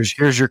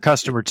 Here's your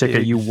customer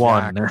ticket. You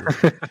won.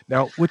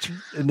 Now, what's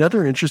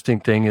another interesting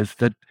thing is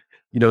that,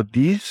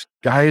 these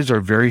guys are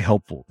very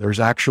helpful. There's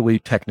actually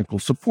technical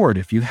support.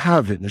 If you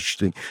have an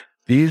interesting,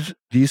 these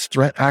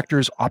threat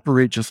actors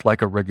operate just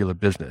like a regular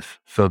business.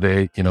 So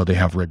they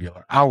have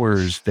regular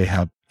hours, they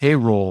have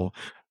payroll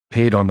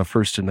paid on the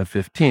 1st and the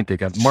 15th. They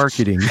got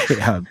marketing, they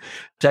have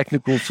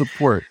technical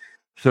support.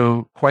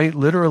 So quite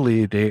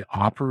literally, they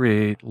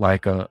operate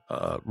like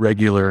a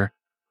regular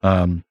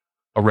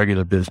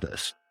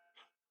business.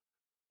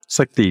 It's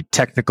like the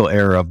technical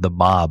era of the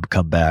mob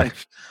come back.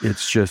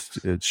 It's just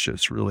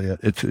really,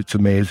 it's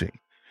amazing.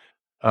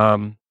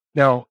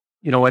 Now,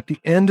 at the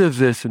end of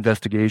this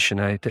investigation,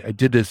 I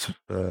did this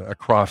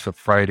across a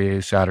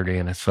Friday, Saturday,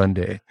 and a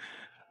Sunday.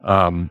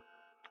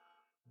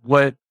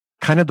 What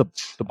kind of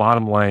the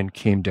bottom line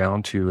came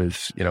down to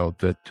is,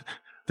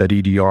 that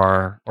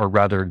EDR, or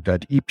rather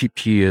that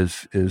EPP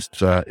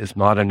is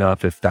not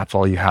enough if that's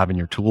all you have in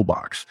your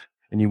toolbox.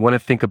 And you want to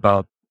think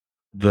about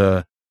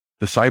the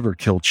cyber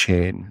kill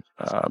chain,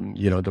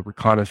 the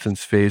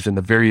reconnaissance phase and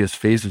the various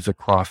phases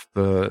across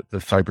the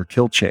cyber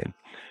kill chain.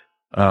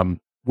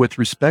 With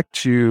respect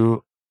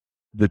to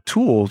the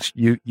tools,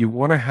 you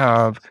want to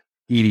have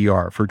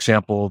EDR. For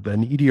example,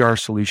 an EDR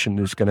solution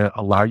is going to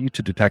allow you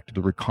to detect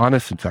the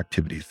reconnaissance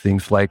activities,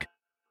 things like,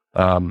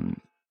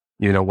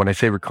 when I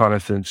say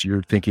reconnaissance,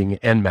 you're thinking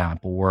Nmap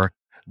or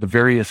the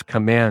various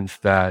commands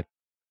that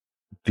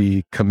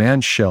the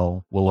command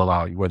shell will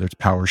allow you, whether it's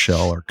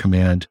PowerShell or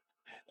command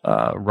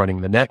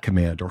running the net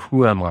command, or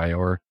who am I,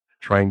 or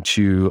trying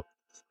to,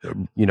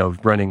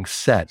 running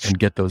set and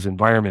get those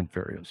environment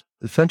variables,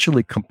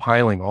 essentially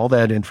compiling all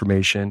that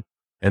information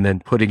and then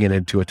putting it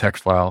into a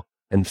text file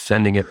and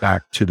sending it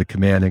back to the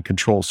command and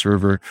control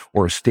server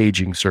or a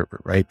staging server,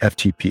 right?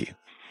 FTP.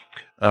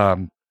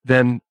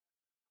 Then,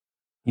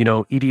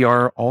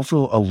 EDR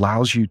also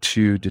allows you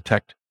to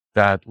detect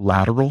that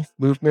lateral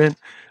movement,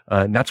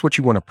 and that's what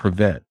you want to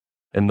prevent.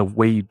 And the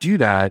way you do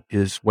that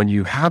is when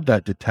you have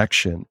that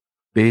detection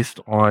based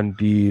on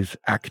these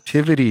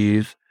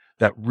activities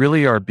that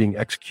really are being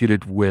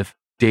executed with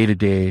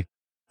day-to-day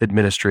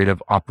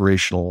administrative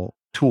operational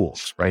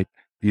tools, right?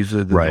 These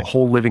are the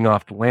whole living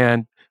off the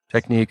land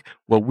technique.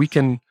 Well, we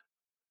can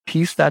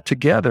piece that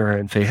together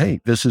and say,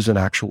 hey, this is an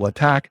actual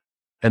attack,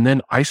 and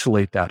then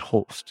isolate that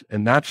host.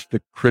 And that's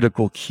the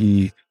critical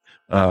key.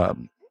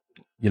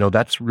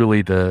 That's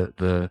really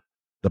the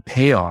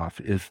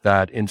payoff, is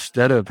that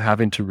instead of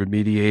having to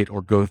remediate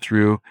or go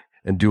through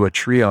and do a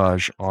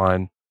triage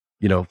on,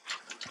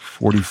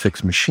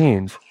 46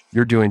 machines,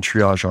 you're doing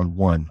triage on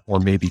one or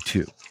maybe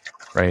two,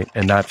 right?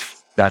 And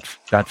that's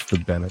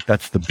the benefit.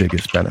 That's the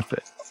biggest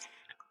benefit.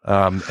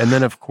 And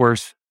then, of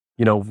course,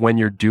 when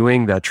you're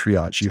doing that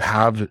triage, you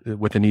have,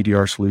 with an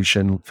EDR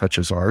solution such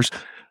as ours,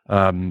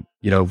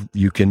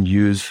 you can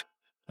use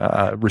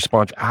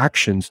response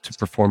actions to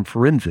perform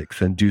forensics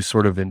and do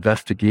sort of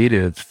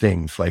investigative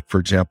things, like,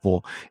 for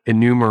example,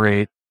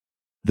 enumerate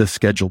the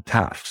scheduled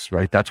tasks,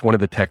 right? That's one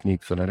of the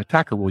techniques that an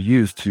attacker will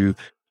use to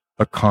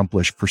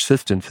accomplish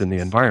persistence in the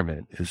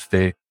environment, is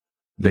they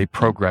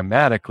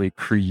programmatically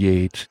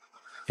create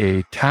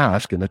a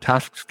task in the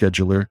task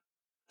scheduler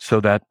so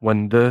that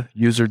when the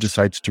user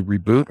decides to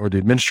reboot, or the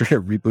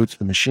administrator reboots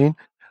the machine,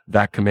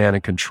 that command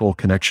and control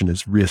connection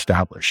is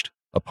reestablished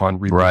upon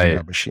rebooting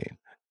that machine.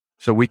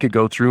 So we could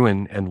go through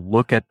and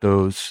look at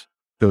those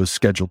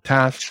scheduled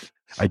tasks,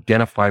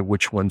 identify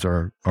which ones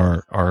are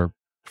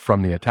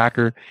from the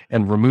attacker,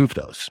 and remove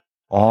those,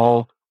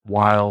 all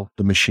while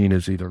the machine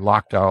is either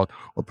locked out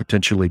or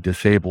potentially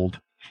disabled,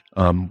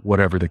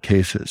 whatever the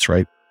case is,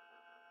 right?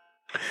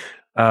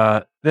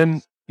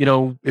 Then,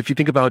 if you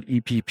think about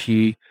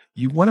EPP,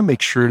 you want to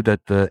make sure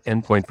that the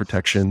endpoint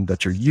protection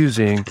that you're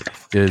using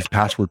is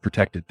password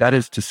protected. That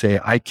is to say,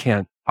 I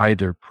can't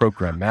either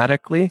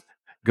programmatically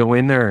go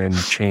in there and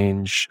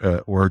change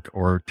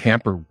or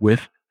tamper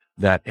with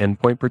that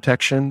endpoint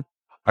protection.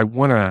 I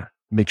want to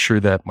make sure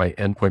that my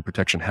endpoint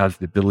protection has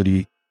the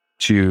ability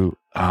to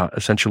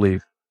essentially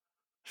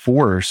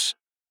force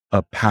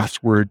a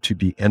password to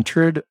be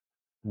entered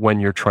when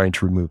you're trying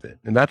to remove it.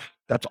 And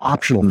that's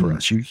optional for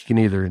us. You can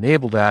either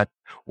enable that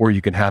or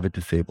you can have it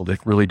disabled. It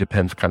really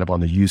depends kind of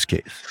on the use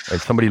case.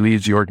 If somebody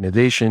leaves the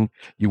organization,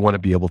 you want to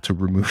be able to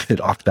remove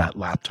it off that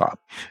laptop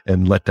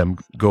and let them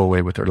go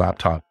away with their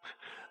laptop.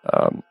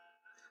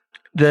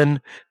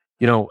 Then,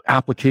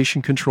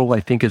 application control, I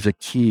think, is a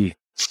key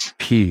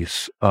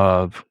piece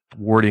of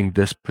thwarting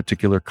this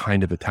particular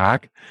kind of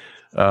attack,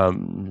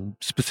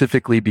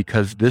 specifically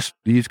because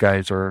these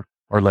guys are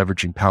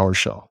leveraging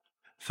PowerShell.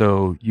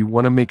 So you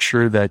want to make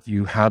sure that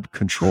you have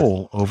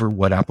control over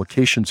what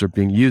applications are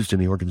being used in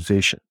the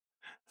organization.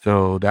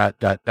 So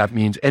that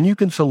means, and you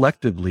can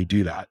selectively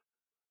do that.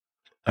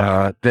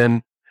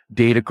 Then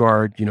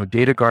DataGuard,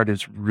 DataGuard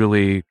is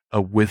really a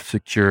with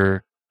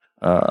secure,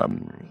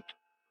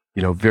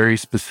 very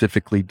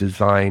specifically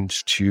designed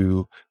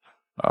to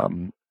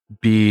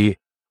be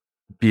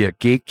a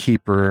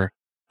gatekeeper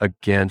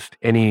against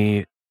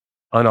any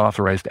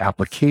unauthorized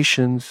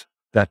applications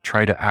that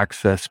try to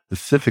access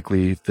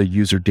specifically the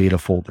user data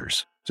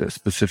folders, so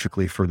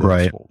specifically for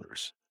those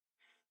folders.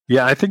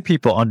 Yeah, I think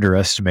people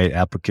underestimate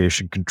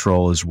application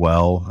control as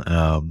well.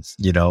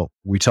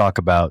 We talk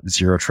about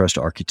zero trust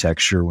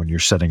architecture when you're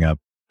setting up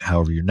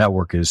however your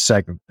network is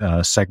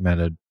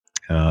segmented,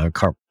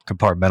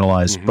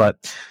 compartmentalized,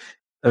 but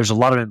there's a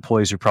lot of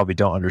employees who probably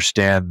don't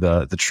understand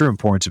the true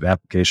importance of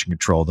application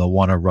control. They'll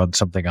want to run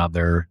something on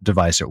their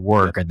device at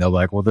work, and they're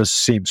like, well, this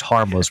seems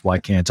harmless. Why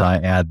can't I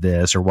add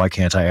this, or why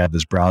can't I add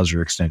this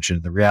browser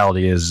extension? The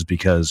reality is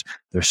because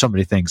there's so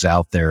many things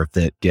out there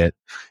that get,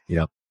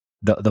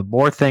 the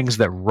more things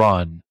that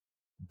run,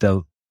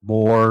 the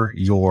more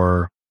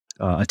your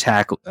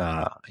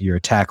your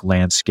attack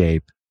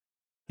landscape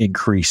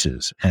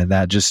increases. And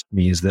that just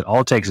means that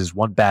all it takes is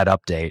one bad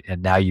update,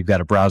 and now you've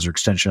got a browser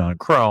extension on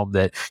Chrome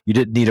that you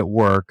didn't need at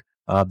work,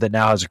 that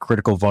now has a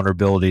critical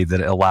vulnerability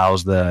that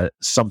allows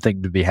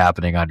something to be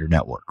happening on your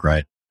network,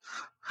 right?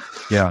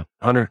 Yeah,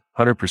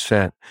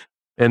 100%.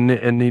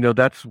 And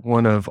that's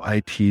one of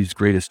IT's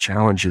greatest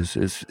challenges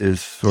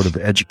is sort of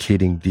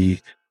educating the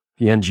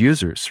end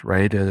users,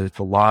 right? It's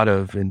a lot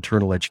of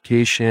internal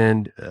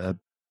education,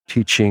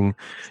 teaching,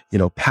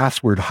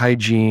 password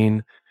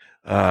hygiene,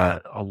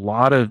 a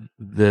lot of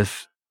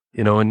this,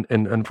 and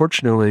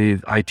unfortunately,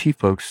 IT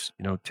folks,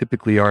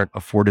 typically aren't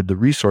afforded the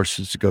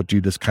resources to go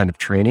do this kind of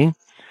training.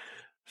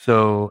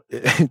 So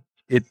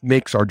it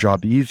makes our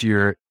job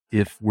easier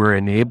if we're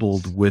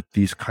enabled with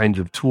these kinds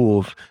of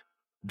tools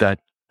that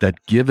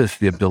give us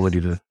the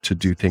ability to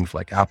do things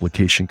like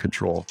application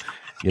control.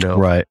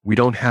 Right. We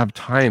don't have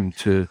time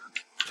to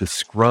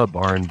scrub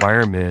our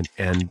environment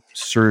and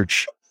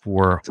search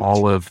for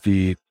all of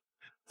the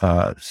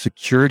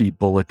security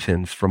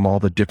bulletins from all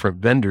the different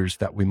vendors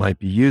that we might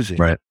be using,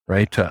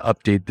 right? To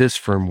update this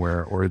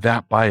firmware or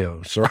that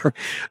BIOS or,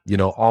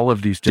 all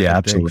of these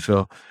different things.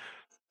 So,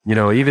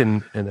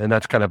 even, and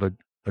that's kind of a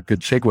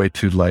good segue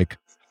to like,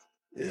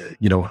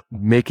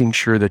 making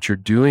sure that you're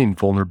doing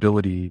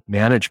vulnerability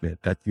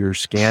management, that you're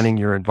scanning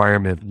your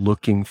environment,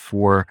 looking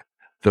for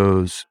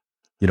those,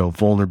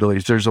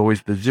 vulnerabilities. There's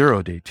always the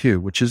 0 day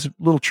too, which is a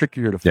little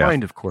trickier to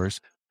find, of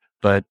course.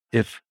 But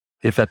if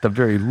at the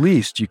very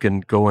least you can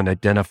go and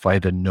identify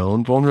the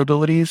known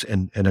vulnerabilities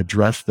and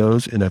address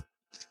those in a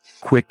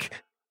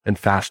quick and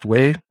fast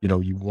way,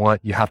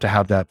 you have to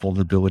have that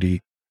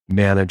vulnerability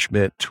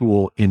management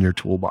tool in your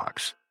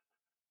toolbox.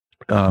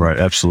 Right,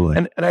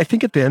 absolutely. And I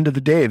think at the end of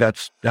the day,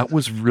 that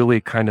was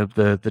really kind of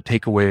the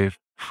takeaway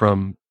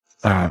from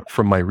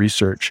my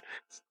research,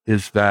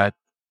 is that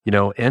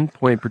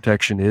endpoint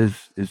protection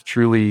is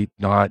truly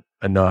not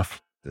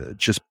enough.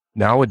 Just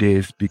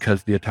nowadays,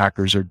 because the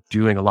attackers are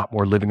doing a lot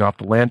more living off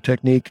the land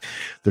technique,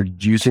 they're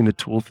using the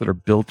tools that are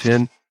built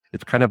in.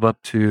 It's kind of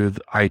up to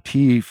the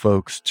IT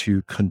folks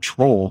to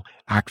control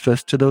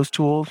access to those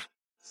tools,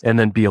 and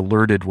then be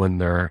alerted when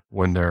they're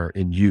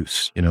in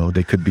use.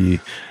 They could be,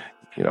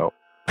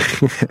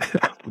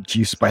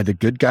 used by the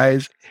good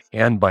guys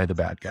and by the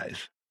bad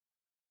guys.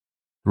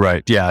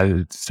 Right.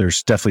 Yeah.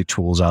 There's definitely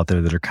tools out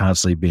there that are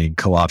constantly being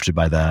co-opted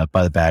by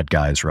the bad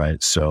guys.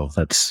 Right. So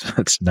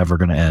that's never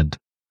going to end.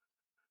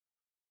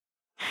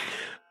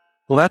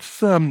 Well,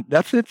 that's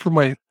it for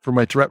my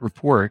threat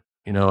report,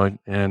 and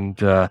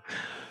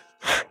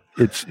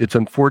it's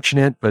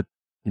unfortunate, but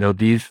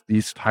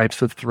these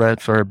types of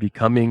threats are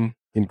becoming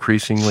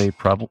increasingly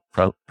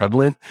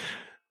prevalent.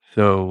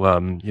 So,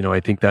 I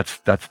think that's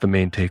the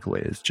main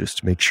takeaway, is just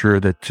to make sure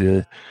that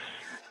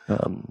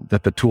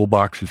that the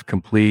toolbox is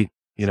complete,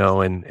 and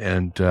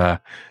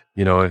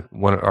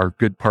one of our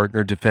good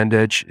partner,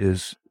 DefendEdge,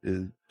 is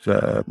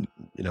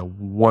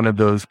one of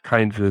those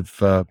kinds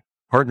of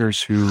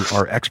partners who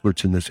are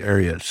experts in this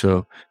area.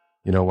 So,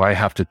 I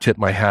have to tip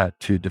my hat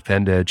to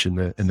DefendEdge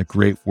and the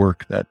great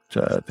work that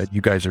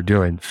you guys are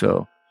doing.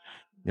 So,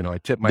 I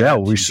tip my hat. Yeah,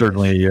 we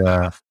certainly.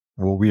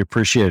 Well, we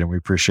appreciate it. And we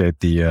appreciate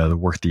the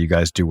work that you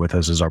guys do with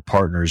us as our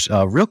partners.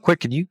 Real quick,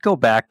 can you go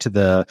back to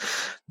the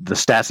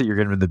stats that you're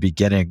giving in the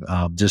beginning,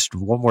 just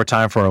one more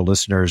time for our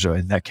listeners?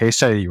 In that case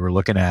study you were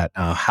looking at,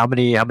 how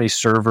many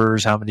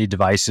servers, how many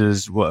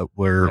devices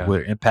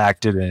were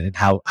impacted, and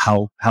how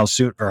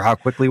soon or how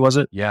quickly was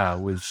it? Yeah,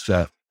 it was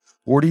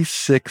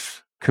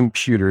 46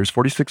 computers,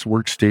 46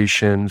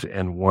 workstations,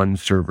 and one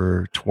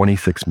server,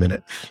 26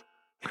 minutes.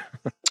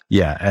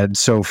 Yeah. And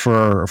so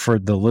for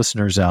the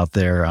listeners out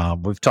there,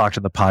 we've talked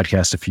on the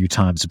podcast a few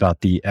times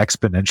about the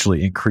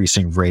exponentially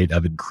increasing rate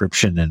of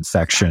encryption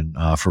infection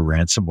for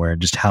ransomware,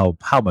 and just how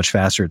much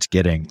faster it's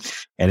getting.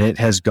 And it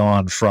has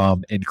gone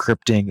from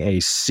encrypting a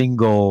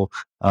single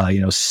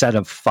set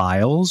of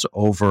files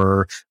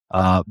over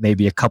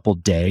maybe a couple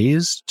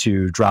days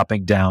to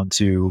dropping down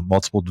to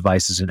multiple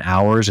devices in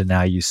hours. And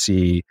now you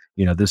see,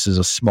 this is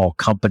a small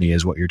company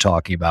is what you're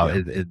talking about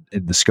in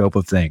the scope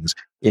of things,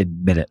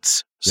 in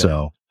minutes. Yeah.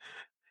 So.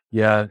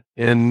 Yeah.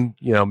 And,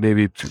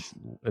 maybe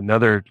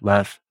another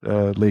last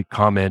late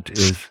comment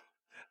is,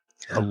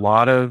 a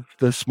lot of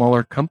the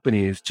smaller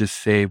companies just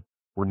say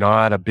we're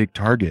not a big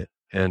target.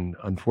 And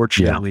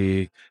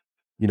unfortunately,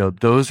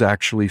 those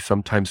actually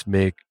sometimes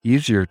make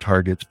easier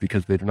targets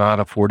because they're not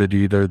afforded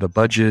either the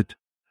budget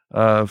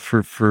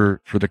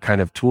for the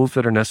kind of tools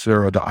that are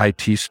necessary, or the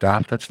IT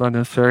staff that's not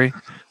necessary.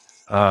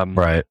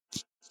 Right.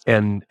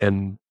 And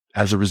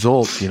as a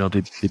result,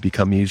 they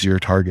become easier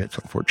targets,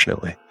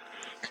 unfortunately.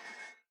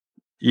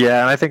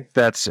 Yeah, and I think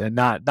that's, and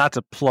not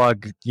to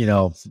plug,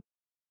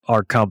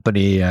 our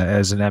company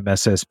as an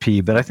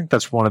MSSP, but I think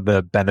that's one of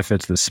the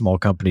benefits that small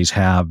companies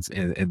have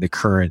in the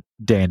current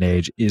day and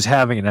age is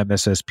having an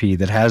MSSP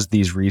that has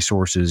these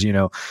resources.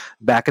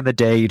 Back in the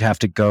day, you'd have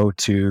to go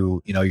to,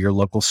 your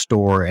local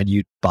store and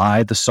you'd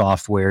buy the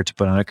software to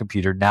put on a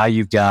computer. Now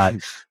you've got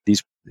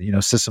these,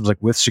 systems like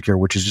WithSecure,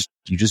 which is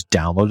you just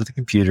download the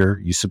computer,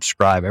 you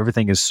subscribe.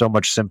 Everything is so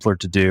much simpler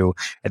to do.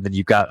 And then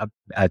you've got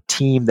a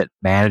team that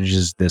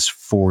manages this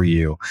for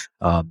you.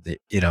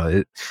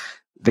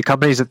 The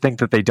companies that think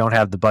that they don't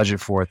have the budget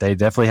for it, they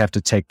definitely have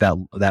to take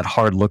that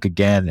hard look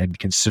again and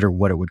consider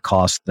what it would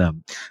cost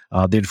them.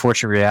 The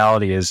unfortunate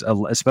reality is,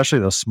 especially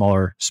those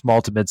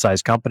small to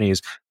mid-sized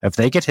companies, if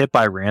they get hit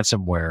by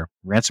ransomware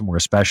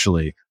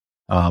especially,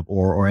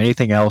 or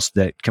anything else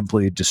that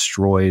completely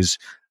destroys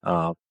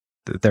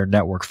their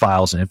network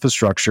files and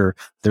infrastructure,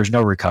 there's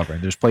no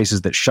recovering. There's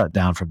places that shut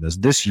down from this.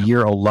 This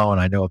year alone,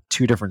 I know of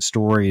 2 different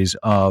stories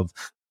of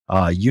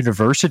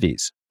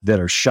universities that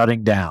are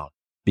shutting down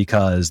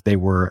because they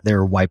were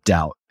wiped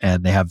out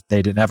and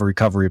they didn't have a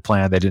recovery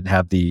plan. They didn't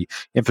have the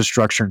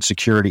infrastructure and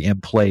security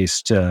in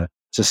place to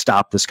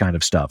stop this kind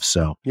of stuff.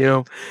 So,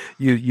 you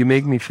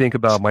make me think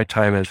about my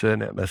time as an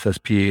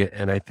MSSP,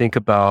 and I think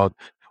about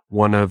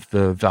one of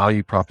the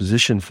value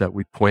propositions that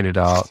we pointed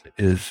out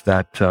is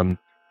that,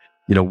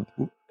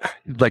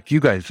 like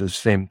you guys, the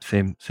same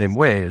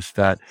way, is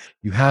that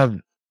you have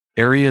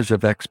areas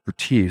of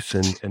expertise.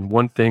 And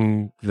one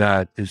thing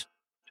that is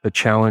a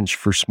challenge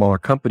for smaller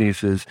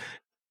companies is,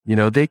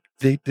 they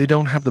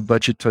don't have the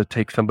budget to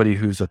take somebody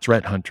who's a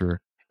threat hunter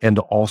and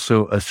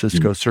also a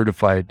Cisco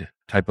certified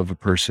type of a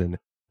person,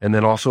 and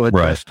then also a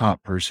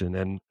desktop person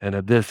and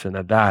a this and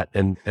a that,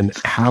 and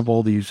have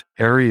all these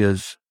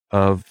areas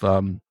of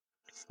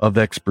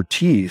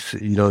expertise.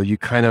 You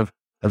kind of,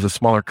 as a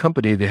smaller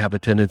company, they have a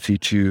tendency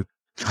to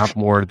have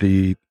more of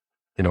the,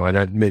 and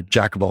I admit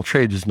jack of all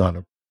trades is not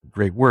a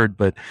great word,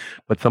 but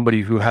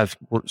somebody who has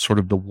sort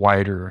of the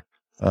wider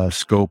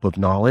scope of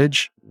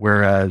knowledge,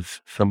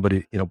 whereas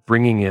somebody,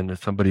 bringing in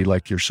somebody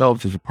like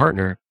yourselves as a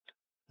partner,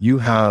 you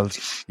have,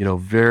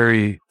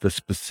 the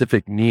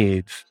specific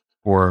needs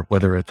for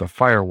whether it's a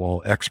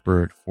firewall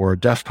expert or a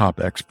desktop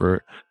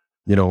expert,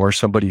 or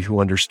somebody who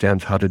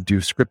understands how to do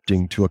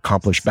scripting to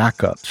accomplish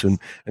backups and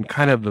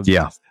kind of,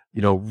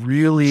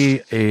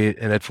 really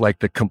and it's like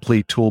the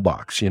complete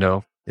toolbox,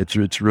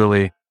 it's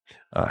really,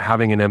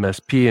 having an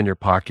MSP in your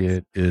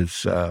pocket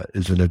is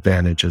an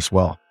advantage as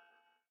well.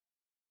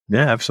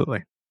 Yeah,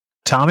 absolutely.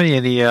 Tommy,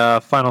 any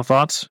final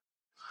thoughts?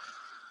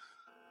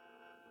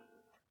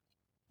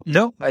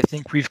 No, I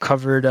think we've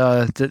covered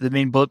the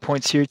main bullet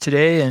points here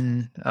today.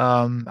 And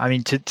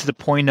to the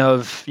point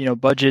of,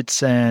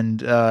 budgets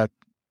and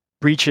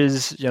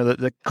breaches,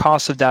 the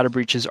cost of data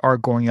breaches are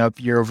going up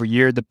year over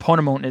year. The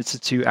Ponemon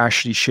Institute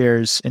actually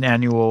shares an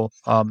annual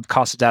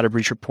cost of data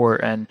breach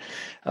report, and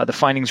the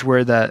findings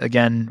were that,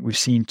 again, we've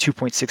seen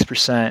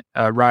 2.6%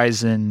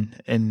 rise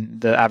in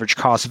the average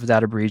cost of a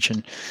data breach,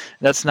 and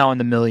that's now in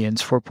the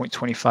millions.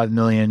 4.25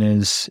 million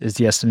is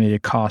the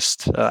estimated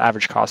cost,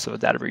 average cost of a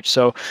data breach.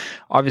 So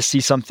obviously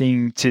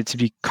something to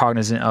be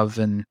cognizant of,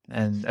 and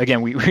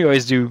again, we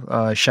always do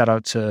shout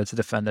out to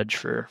Defend Edge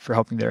for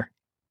helping there.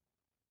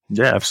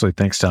 Yeah, absolutely.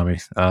 Thanks, Tommy.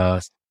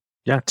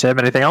 Tim,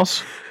 anything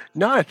else?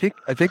 No, I think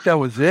that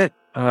was it.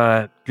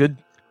 Good.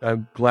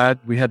 I'm glad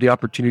we had the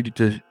opportunity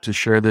to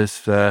share this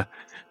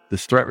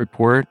threat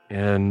report,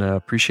 and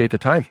appreciate the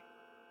time.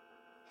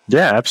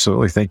 Yeah,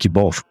 absolutely. Thank you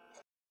both.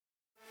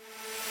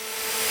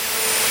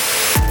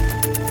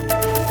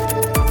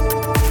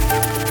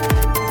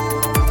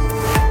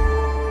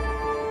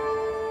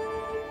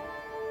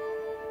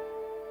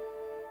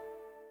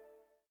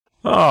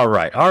 All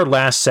right. Our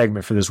last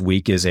segment for this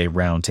week is a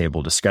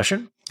roundtable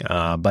discussion.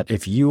 But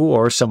if you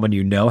or someone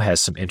you know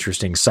has some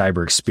interesting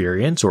cyber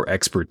experience or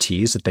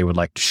expertise that they would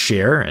like to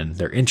share, and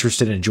they're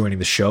interested in joining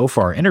the show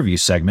for our interview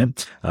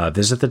segment,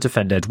 visit the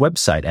Defend Edge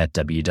website at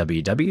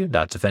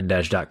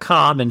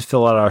www.defendedge.com and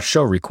fill out our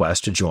show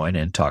request to join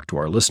and talk to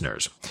our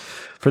listeners.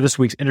 For this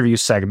week's interview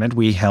segment,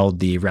 we held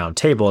the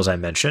roundtable, as I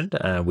mentioned.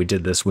 We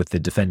did this with the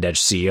Defend Edge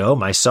CEO,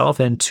 myself,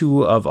 and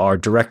 2 of our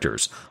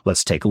directors.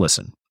 Let's take a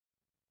listen.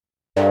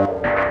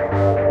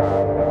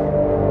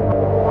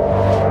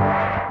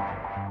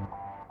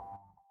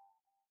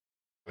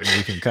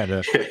 You can kind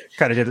of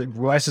get it.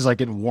 Wes is like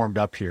getting warmed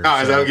up here.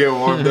 Oh, is that getting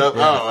warmed up?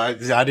 Yeah. Oh, I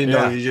didn't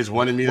know you just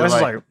wanted me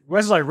to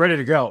Wes is like ready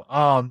to go.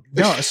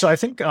 No, so I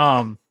think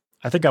I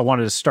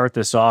wanted to start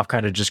this off,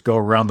 kind of just go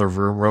around the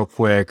room real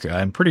quick.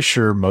 I'm pretty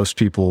sure most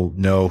people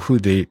know who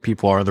the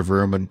people are in the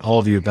room, and all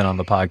of you have been on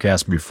the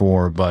podcast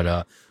before,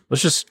 but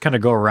let's just kind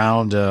of go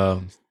around,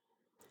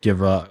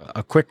 give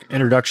a quick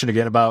introduction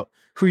again about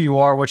who you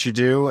are, what you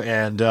do,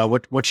 and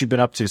what you've been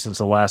up to since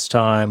the last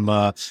time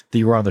that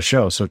you were on the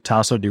show. So,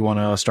 Tasso, do you want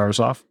to start us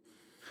off?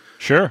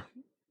 Sure.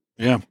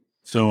 Yeah.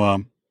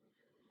 So,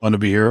 fun to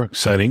be here.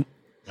 Exciting.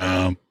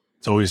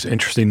 It's always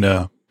interesting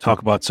to talk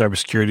about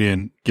cybersecurity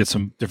and get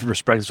some different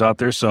perspectives out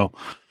there. So,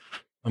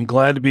 I'm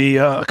glad to be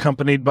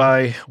accompanied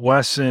by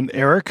Wes and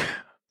Eric.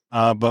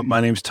 But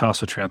my name is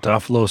Tasso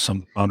Triantopoulos.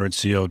 I'm founder and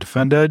CEO of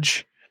Defend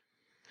Edge.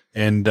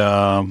 and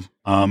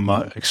I'm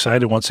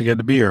excited once again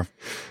to be here.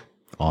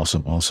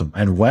 Awesome.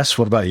 And Wes,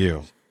 what about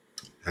you?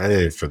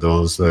 Hey, for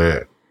those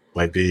that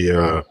might be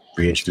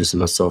reintroducing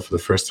myself for the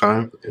first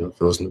time, for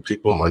those new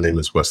people, my name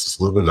is Wes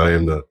Lubin. I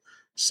am the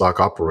SOC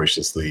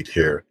operations lead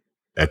here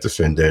at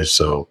Defend Edge.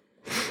 So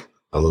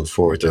I look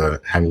forward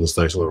to having this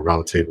nice little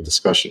roundtable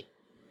discussion.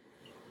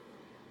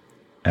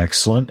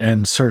 Excellent.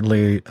 And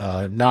certainly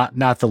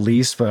not the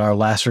least, but our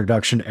last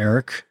introduction,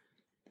 Eric.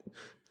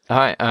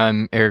 Hi,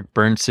 I'm Eric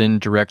Burnson,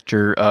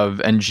 Director of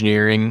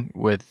Engineering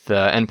with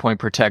Endpoint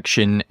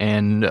Protection,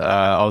 and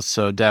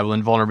also dabble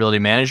in vulnerability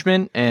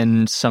management.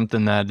 And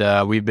something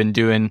that we've been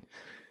doing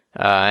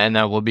and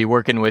that we'll be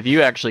working with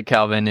you, actually,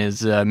 Calvin,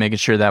 is making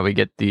sure that we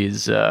get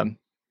these the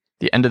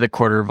end of the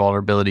quarter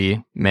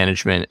vulnerability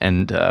management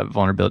and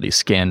vulnerability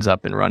scans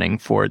up and running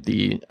for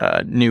the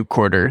new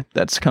quarter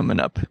that's coming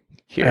up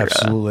here.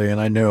 Absolutely. And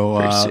I know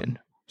very soon.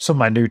 Some of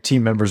my new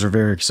team members are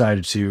very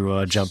excited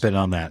to jump in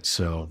on that.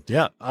 So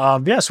so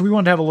we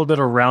wanted to have a little bit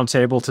of a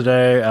roundtable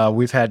today.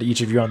 We've had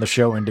each of you on the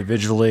show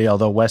individually,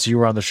 although Wes, you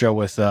were on the show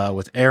with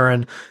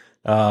Aaron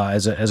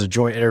as a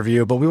joint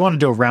interview. But we want to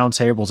do a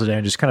roundtable today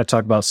and just kind of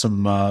talk about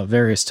some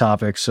various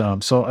topics.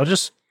 So I'll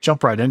just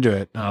jump right into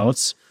it.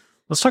 Let's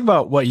talk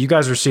about what you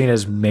guys are seeing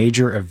as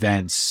major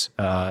events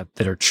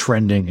that are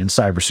trending in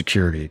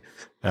cybersecurity.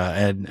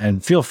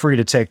 And feel free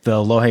to take the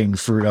low-hanging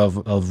fruit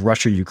of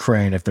Russia,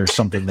 Ukraine, if there's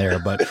something there.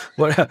 But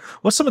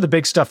what's some of the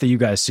big stuff that you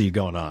guys see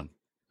going on?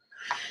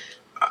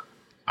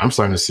 I'm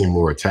starting to see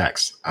more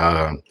attacks.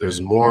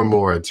 There's more and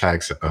more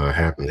attacks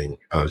happening.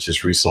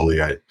 Just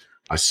recently,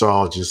 I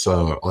saw just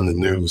on the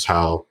news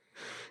how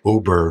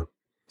Uber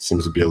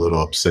seems to be a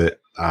little upset,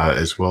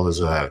 as well as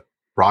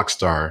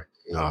Rockstar,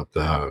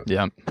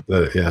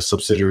 the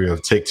subsidiary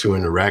of Take-Two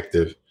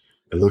Interactive.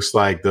 It looks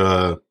like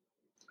a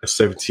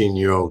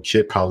 17-year-old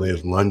kid, probably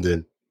in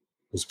London,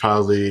 who's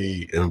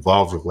probably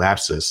involved with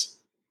lapses,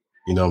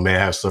 may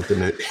have something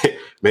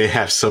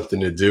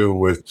to do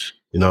with,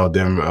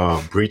 them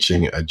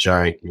breaching a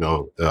giant,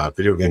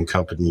 video game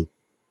company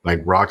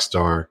like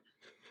Rockstar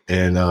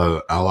and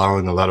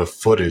allowing a lot of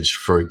footage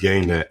for a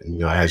game that,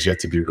 has yet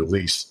to be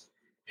released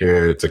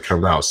here to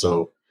come out.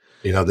 So,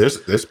 there's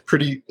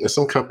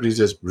some companies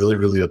that's really,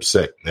 really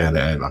upset, and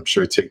I'm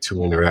sure Take-Two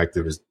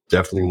Interactive is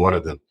definitely one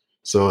of them.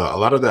 So a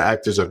lot of the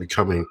actors are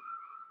becoming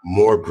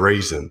more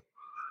brazen.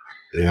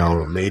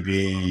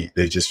 Maybe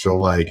they just feel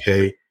like,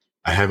 hey,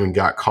 I haven't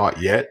got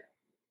caught yet.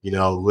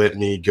 Let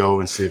me go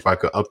and see if I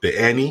could up the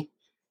ante.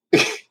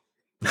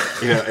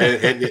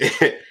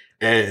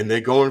 And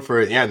they're going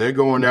for it. Yeah, they're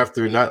going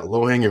after not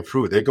low hanging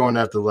fruit. They're going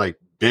after like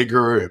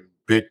bigger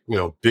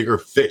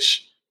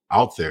fish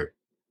out there,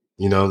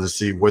 to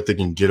see what they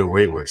can get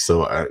away with.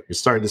 So you're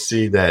starting to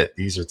see that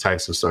these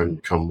attacks are starting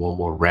to become more and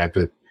more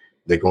rampant.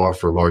 They go on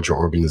for larger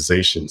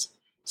organizations.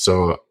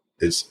 So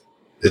it's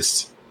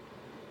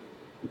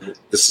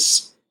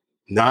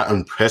not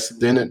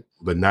unprecedented,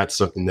 but not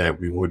something that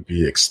we would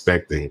be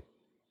expecting,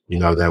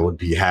 that would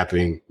be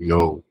happening,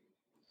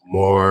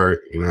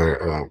 more,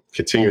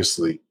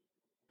 continuously.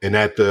 And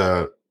at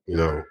the,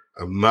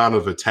 amount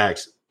of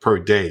attacks per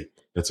day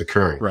that's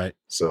occurring. Right.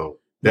 So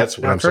that's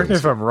what I'm saying. Correct me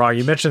if I'm wrong.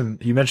 You mentioned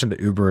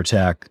the Uber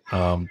attack.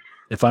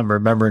 If I'm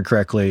remembering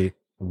correctly,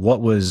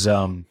 what was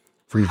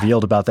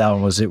revealed about that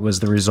one was it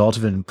was the result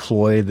of an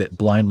employee that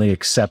blindly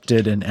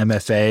accepted an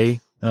MFA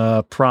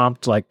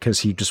prompt, like because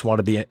he just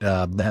wanted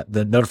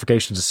the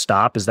notifications to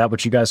stop. Is that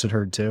what you guys had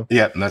heard too?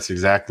 Yeah, and that's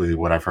exactly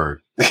what I've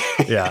heard.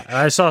 Yeah, and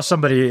I saw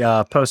somebody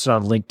posted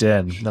on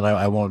LinkedIn, and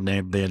I won't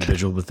name the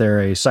individual, but they're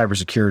a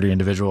cybersecurity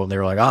individual, and they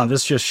were like, "Oh,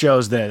 this just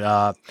shows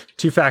that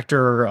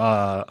two-factor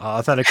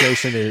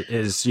authentication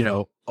is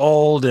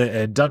old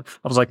and done."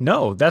 I was like,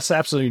 "No, that's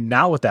absolutely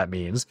not what that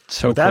means."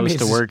 So what that close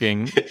means to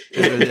working.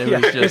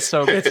 It was just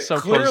so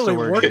clearly close to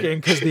working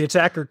because the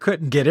attacker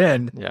couldn't get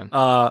in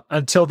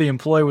until the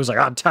employee was like,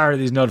 "I'm tired of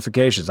these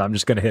notifications. I'm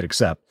just going to hit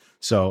accept."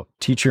 So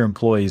teach your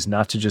employees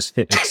not to just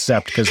hit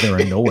accept because they're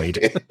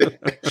annoyed.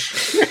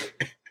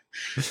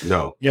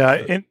 No. Yeah.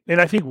 And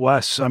I think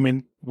Wes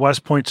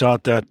points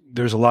out that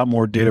there's a lot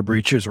more data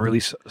breaches or at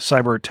least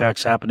cyber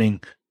attacks happening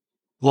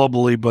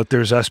globally, but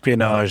there's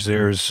espionage,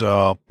 there's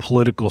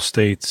political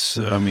states,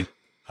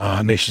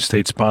 nation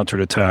state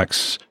sponsored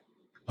attacks,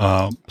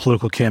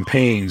 political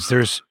campaigns.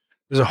 There's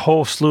a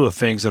whole slew of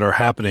things that are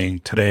happening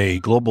today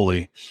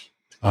globally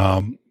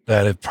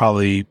that have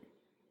probably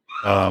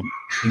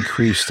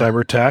increased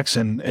cyber attacks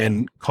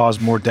and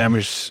caused more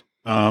damage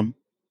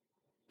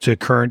to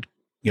current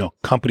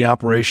company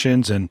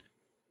operations and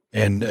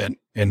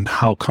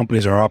how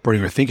companies are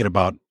operating or thinking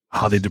about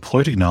how they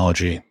deploy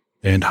technology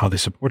and how they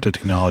support the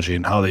technology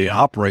and how they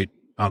operate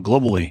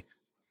globally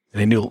in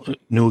a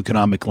new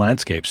economic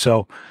landscape.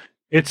 So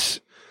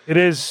it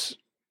is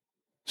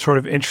sort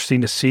of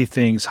interesting to see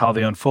things, how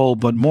they unfold,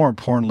 but more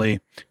importantly,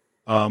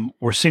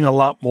 we're seeing a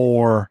lot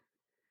more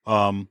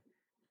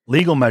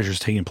legal measures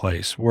taking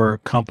place where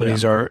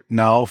companies are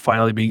now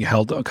finally being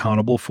held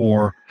accountable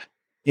for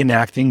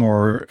enacting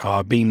or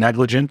being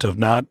negligent of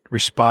not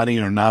responding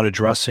or not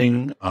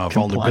addressing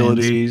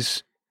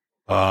vulnerabilities,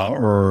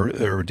 or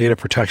their data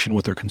protection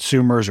with their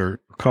consumers or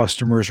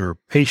customers or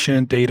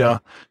patient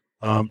data.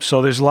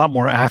 So there's a lot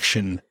more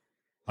action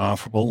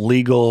from a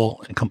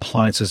legal and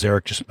compliance, as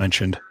Eric just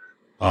mentioned,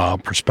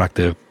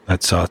 perspective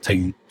that's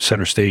taking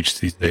center stage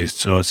these days.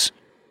 So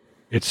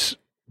it's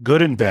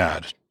good and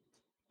bad.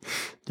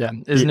 Yeah,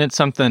 isn't it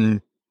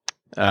something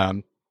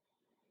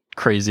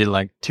crazy?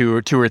 Like two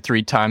or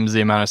three times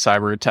the amount of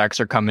cyber attacks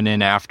are coming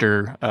in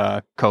after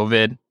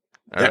COVID,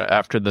 or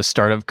after the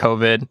start of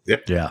COVID.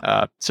 Yep.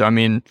 Yeah. So I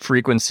mean,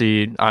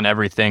 frequency on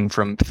everything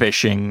from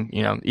phishing,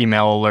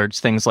 email alerts,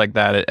 things like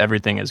that.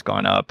 Everything has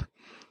gone up,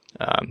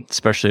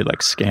 especially like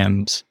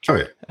scams. Oh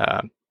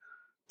yeah.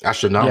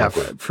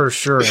 Astronomical. Yeah, for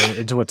sure.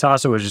 And to what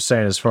Tasso was just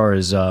saying, as far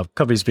as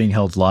companies being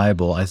held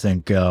liable, I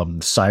think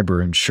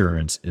cyber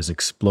insurance is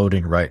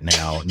exploding right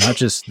now. Not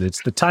just,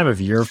 it's the time of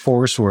year, of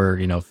course, where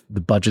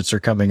the budgets are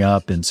coming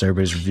up, and so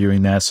everybody's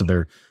reviewing that, so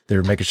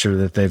they're making sure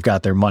that they've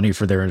got their money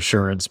for their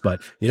insurance.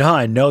 But how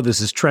I know this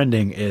is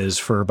trending is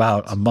for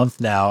about a month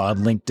now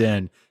on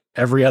LinkedIn,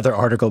 every other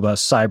article about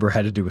cyber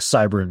had to do with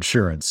cyber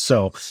insurance.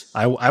 So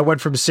I went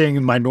from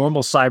seeing my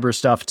normal cyber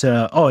stuff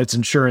to, it's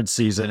insurance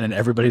season, and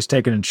everybody's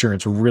taking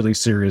insurance really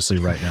seriously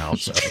right now.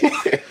 So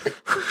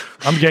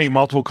I'm getting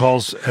multiple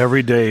calls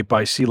every day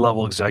by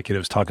C-level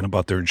executives talking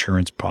about their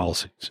insurance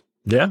policies.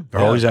 Yeah.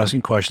 They're always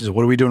asking questions.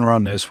 What are we doing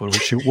around this?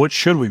 What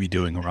should we be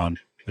doing around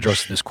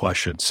addressing this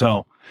question?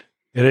 So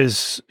it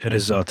is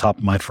top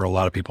of mind for a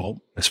lot of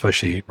people,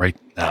 especially right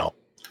now.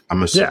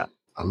 I'm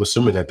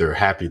assuming that they're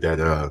happy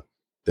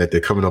that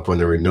they're coming up on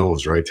the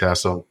renewals, right,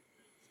 Tasso?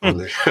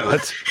 They're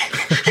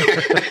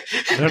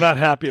not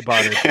happy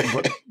about it,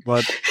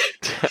 but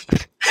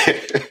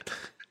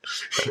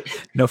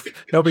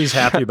nobody's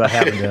happy about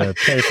having to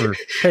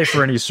pay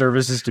for any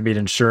services to meet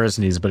insurance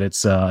needs, but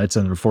it's an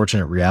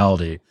unfortunate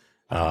reality.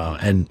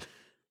 And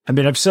I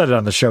mean, I've said it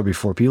on the show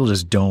before. People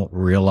just don't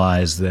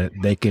realize that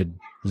they could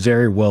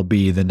very well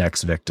be the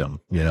next victim.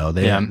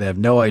 They have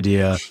no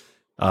idea.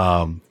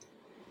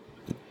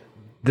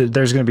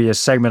 There's going to be a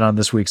segment on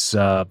this week's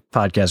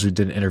podcast. We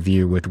did an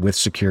interview with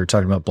Secure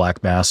talking about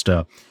Black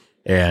Basta,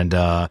 and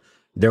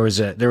there was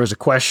a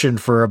question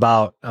for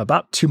about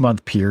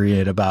 2-month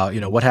period about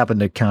what happened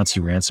to Conti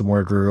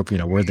Ransomware Group.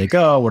 Where'd they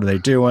go? What are they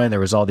doing?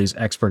 There was all these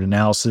expert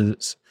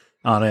analysis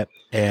on it,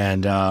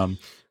 and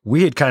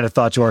we had kind of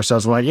thought to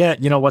ourselves, well,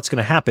 what's going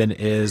to happen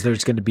is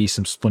there's going to be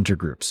some splinter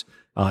groups.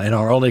 And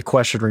our only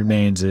question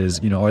remains is,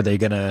 are they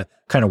going to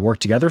kind of work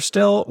together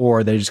still, or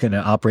are they just going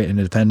to operate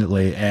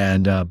independently?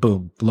 And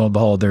boom, lo and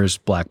behold, there's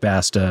Black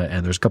Basta,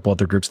 and there's a couple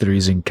other groups that are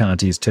using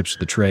Conti's tips of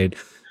the trade.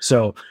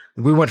 So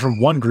we went from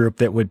one group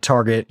that would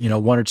target,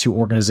 one or two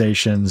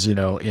organizations,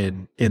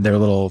 in their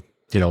little,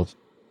 they've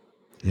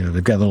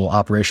got a little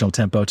operational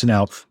tempo, to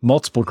now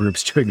multiple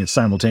groups doing it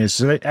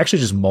simultaneously. So they actually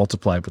just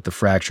multiplied with the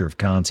fracture of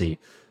Conti.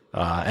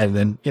 And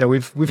then,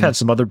 we've had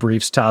some other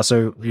briefs.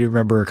 Tasso, you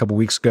remember a couple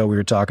weeks ago, we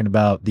were talking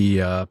about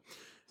the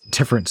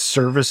different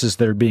services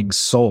that are being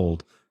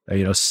sold,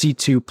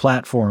 C2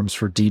 platforms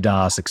for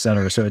DDoS, et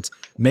cetera. So it's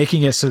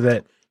making it so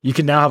that you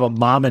can now have a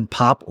mom and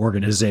pop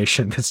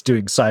organization that's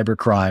doing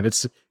cybercrime.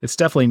 It's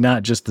definitely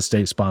not just the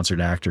state sponsored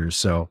actors.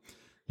 So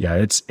yeah,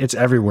 it's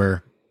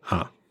everywhere.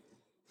 Huh.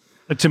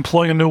 It's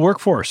employing a new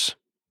workforce.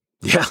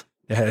 Yeah,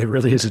 it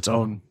really is its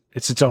own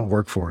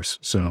workforce.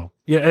 So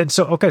yeah. And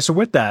so, okay. So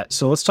with that,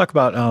 so let's talk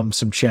about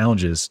some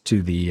challenges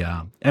to the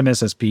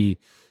MSSP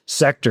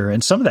sector.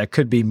 And some of that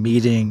could be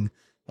meeting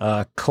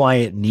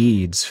client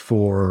needs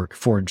for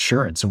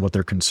insurance and what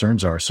their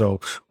concerns are. So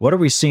what are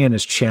we seeing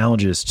as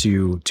challenges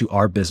to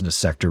our business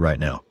sector right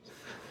now?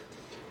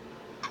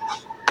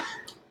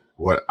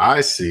 What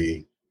I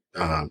see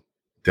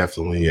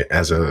definitely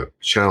as a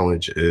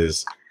challenge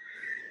is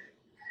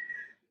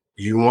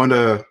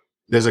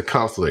there's a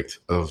conflict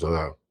of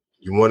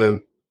you want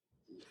to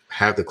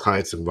have the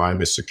client's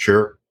environment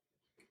secure,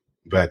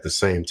 but at the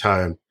same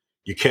time,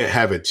 you can't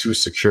have it too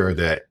secure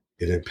that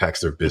it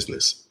impacts their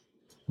business.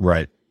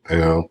 Right.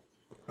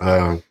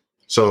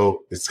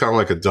 So it's kind of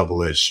like a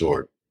double-edged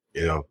sword,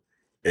 and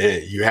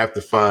you have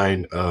to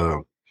find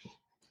a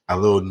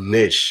little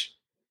niche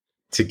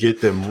to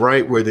get them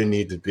right where they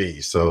need to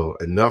be. So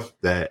enough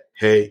that,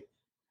 hey,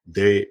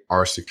 they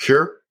are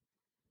secure,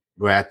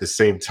 but at the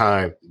same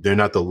time, they're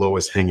not the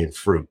lowest hanging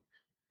fruit.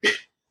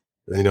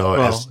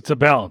 It's a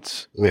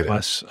balance.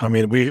 Yeah. I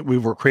mean, we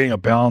were creating a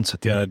balance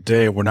at the end of the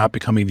day. We're not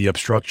becoming the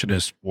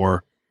obstructionist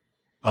or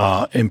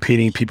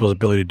impeding people's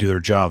ability to do their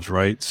jobs,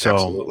 right? So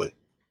absolutely.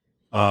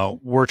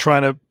 We're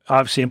trying to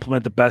obviously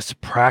implement the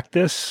best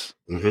practice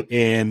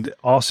and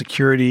all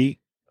security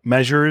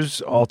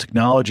measures, all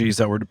technologies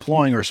that we're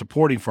deploying or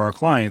supporting for our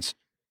clients.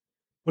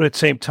 But at the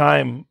same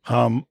time,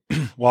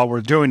 while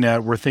we're doing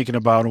that, we're thinking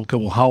about, okay,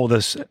 well, how will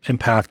this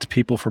impact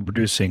people for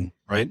producing,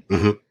 right?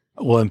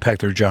 Will impact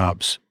their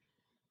jobs.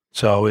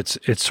 So it's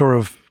sort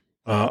of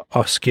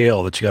a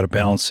scale that you got to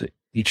balance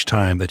each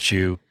time that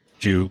you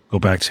go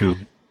back to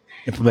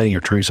implementing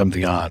or turning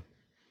something on.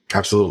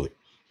 Absolutely.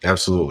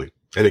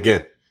 And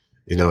again,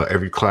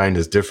 every client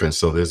is different.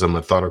 So there's a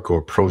methodical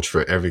approach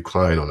for every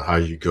client on how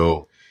you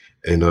go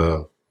and,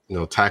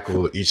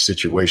 tackle each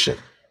situation.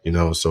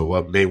 So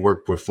what may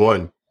work with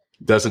one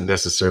doesn't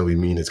necessarily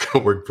mean it's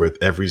going to work with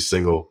every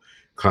single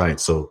client.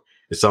 So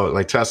it's all,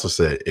 like Tesla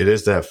said, it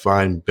is that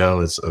fine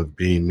balance of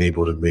being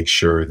able to make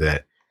sure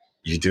that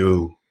you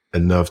do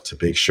enough to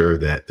make sure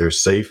that they're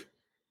safe,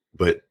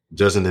 but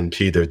doesn't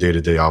impede their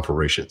day-to-day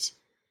operations.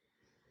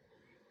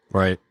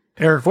 Right.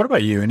 Eric, what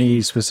about you?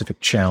 Any specific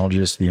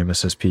challenges to the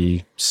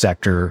MSSP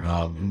sector,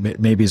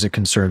 maybe as it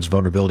concerns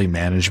vulnerability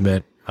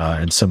management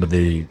and some of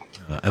the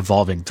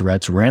evolving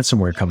threats?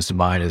 Ransomware comes to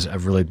mind as a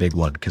really big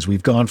one, because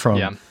we've gone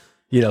from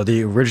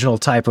the original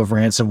type of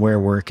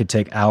ransomware where it could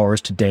take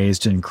hours to days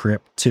to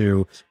encrypt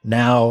to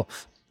now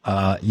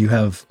you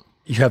have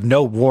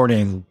no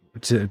warning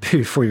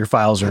before your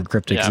files are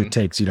encrypted, because it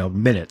takes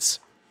minutes.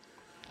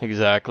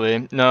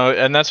 Exactly. No,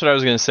 and that's what I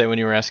was going to say when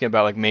you were asking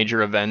about like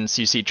major events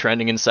you see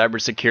trending in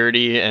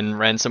cybersecurity, and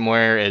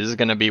ransomware is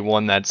going to be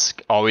one that's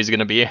always going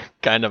to be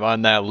kind of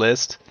on that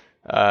list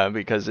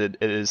because it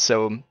is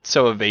so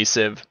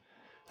evasive.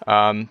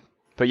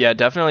 But yeah,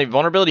 definitely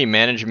vulnerability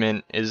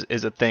management is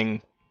a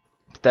thing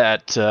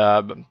that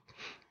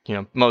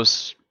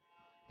most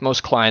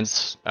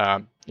clients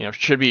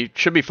should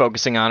be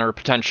focusing on, or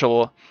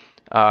potential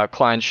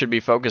clients should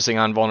be focusing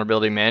on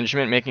vulnerability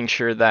management, making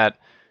sure that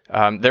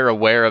they're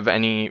aware of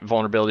any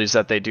vulnerabilities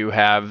that they do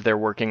have. They're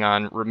working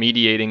on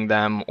remediating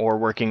them, or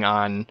working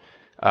on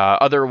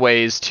other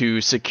ways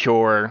to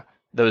secure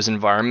those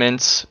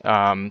environments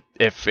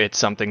if it's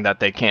something that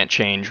they can't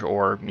change,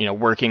 or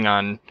working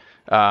on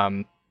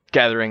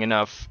gathering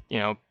enough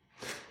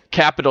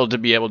capital to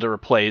be able to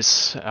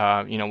replace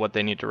what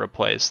they need to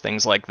replace,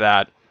 things like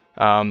that.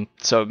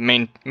 So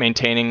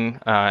maintaining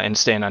and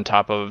staying on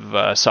top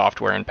of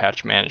software and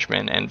patch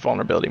management and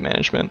vulnerability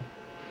management.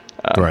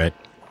 Right.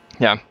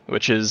 Yeah,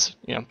 which is,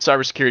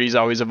 cybersecurity is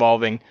always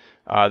evolving.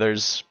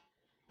 There's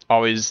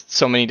always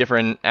so many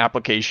different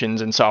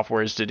applications and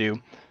softwares to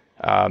do,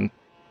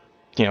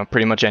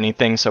 pretty much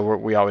anything. So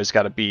we always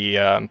got to be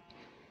on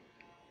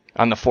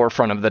the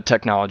forefront of the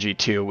technology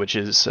too, which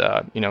is,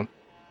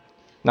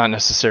 not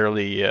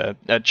necessarily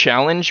a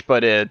challenge,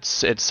 but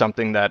it's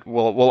something that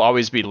we'll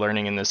always be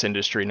learning in this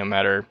industry, no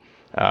matter,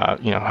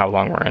 how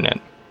long we're in it.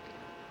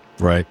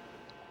 Right.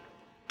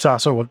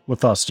 Tasso, what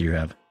thoughts do you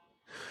have?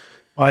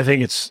 Well, I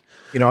think it's,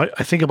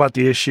 I think about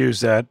the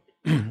issues that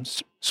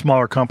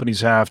smaller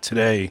companies have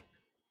today,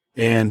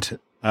 and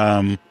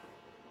it's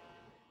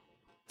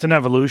an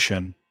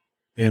evolution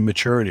in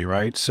maturity,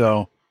 right?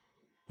 So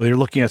whether you're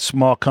looking at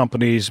small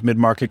companies,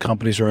 mid-market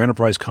companies, or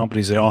enterprise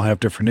companies, they all have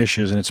different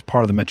issues, and it's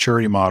part of the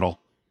maturity model,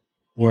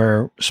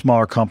 where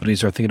smaller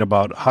companies are thinking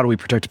about how do we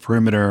protect the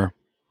perimeter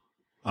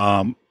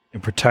and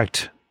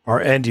protect our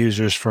end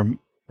users from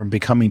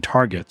becoming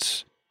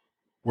targets.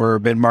 Where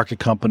mid-market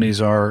companies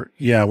are,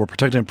 we're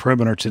protecting the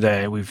perimeter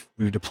today. We've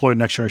deployed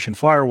next generation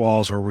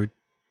firewalls, or we've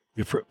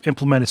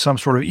implemented some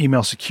sort of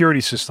email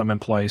security system in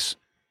place.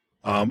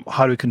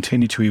 How do we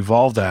continue to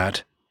evolve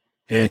that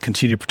and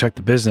continue to protect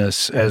the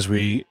business as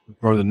we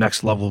grow to the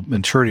next level of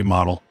maturity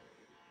model?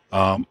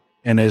 And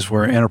as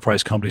where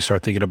enterprise companies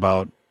start thinking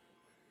about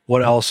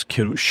what else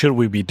should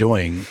we be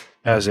doing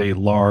as a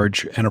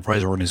large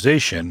enterprise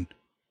organization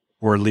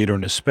or a leader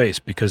in this space?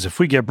 Because if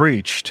we get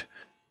breached,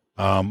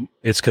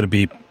 it's going to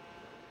be,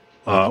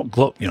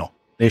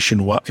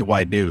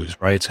 nationwide news,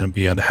 right? It's going to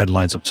be on the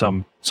headlines of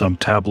some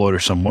tabloid or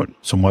some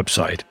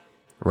website,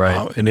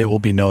 right? And it will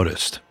be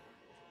noticed.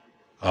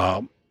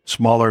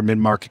 Smaller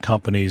mid-market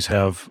companies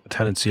have a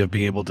tendency of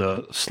being able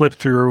to slip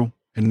through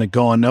and then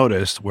go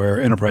unnoticed,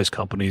 where enterprise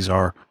companies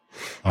are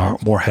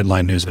more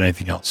headline news than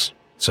anything else.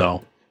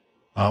 So,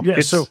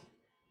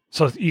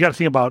 so you got to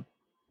think about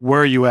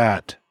where are you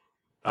at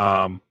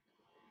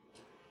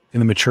in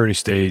the maturity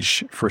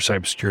stage for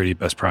cybersecurity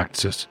best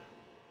practices.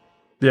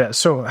 Yeah.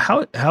 So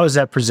how is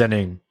that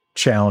presenting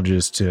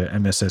challenges to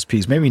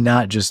MSSPs? Maybe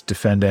not just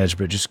Defend Edge,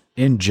 but just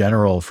in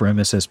general for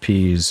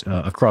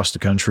MSSPs across the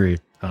country.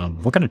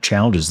 What kind of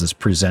challenges is this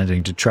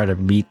presenting to try to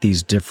meet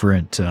these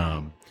different,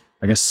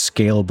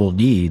 scalable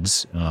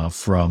needs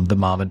from the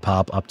mom and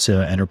pop up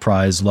to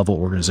enterprise level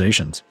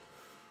organizations?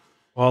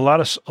 Well,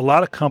 a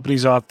lot of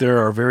companies out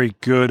there are very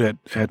good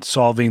at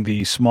solving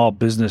the small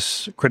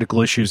business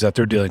critical issues that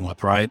they're dealing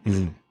with, right?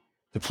 Mm-hmm.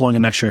 Deploying a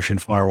next generation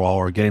firewall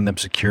or getting them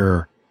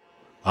secure.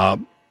 But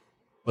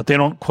they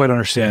don't quite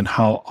understand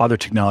how other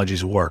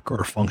technologies work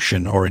or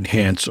function or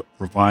enhance or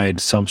provide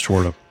some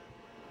sort of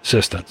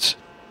assistance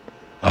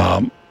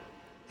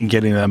in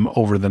getting them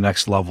over the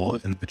next level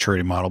in the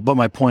maturity model. But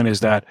my point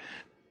is that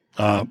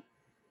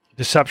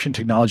deception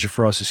technology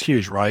for us is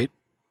huge, right?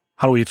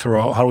 How do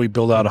we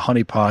build out a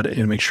honeypot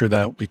and make sure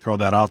that we throw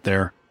that out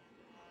there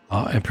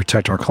and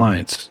protect our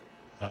clients?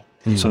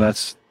 So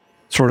that's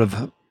sort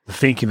of the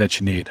thinking that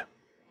you need.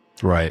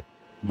 Right.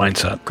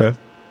 Mindset. Okay.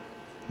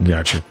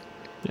 Gotcha.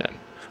 Yeah.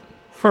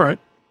 All right.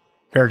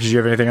 Eric, did you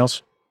have anything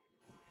else?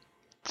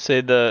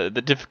 Say the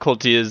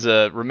difficulty is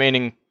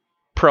remaining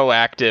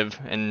proactive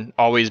and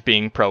always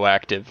being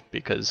proactive,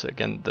 because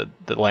again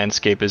the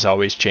landscape is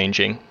always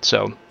changing.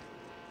 So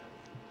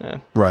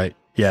right.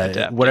 Yeah.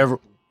 adapting. Whatever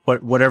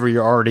whatever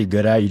you're already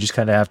good at, you just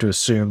kind of have to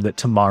assume that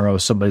tomorrow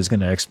somebody's going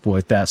to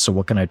exploit that. So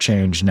what can I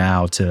change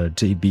now to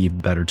be even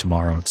better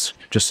tomorrow? It's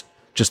just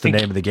the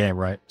name of the game,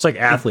 right? It's like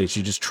athletes.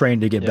 You just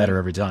train to get better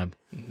every time.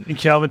 And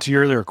Calvin, to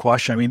your earlier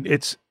question, I mean,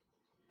 it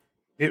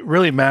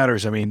really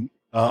matters. I mean,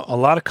 a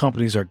lot of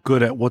companies are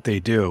good at what they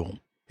do,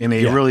 and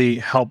they really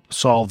help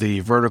solve the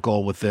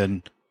vertical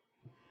within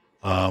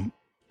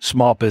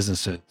small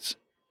businesses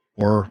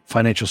or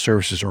financial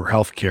services or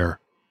healthcare,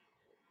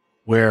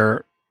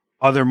 where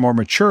other more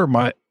mature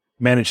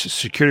managed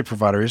security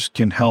providers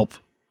can help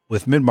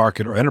with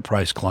mid-market or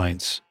enterprise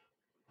clients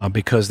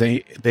because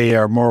they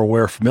are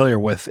more familiar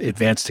with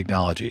advanced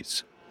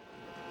technologies.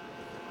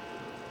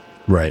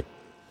 Right.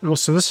 Well,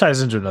 so this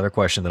ties into another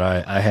question that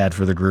I had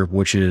for the group,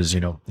 which is,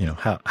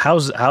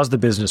 how's the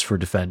business for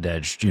Defend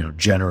Edge,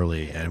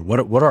 generally, and what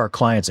are our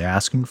clients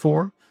asking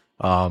for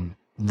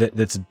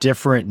that's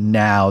different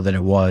now than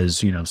it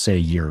was, say a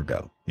year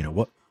ago?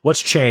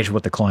 What's changed,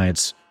 what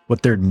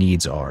their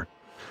needs are?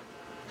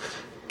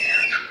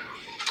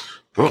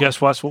 Guess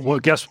Wes,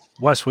 what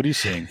are you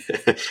seeing?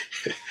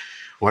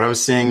 What I'm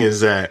seeing is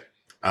that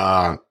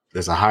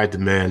there's a high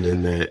demand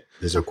in that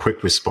there's a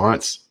quick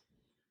response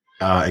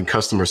in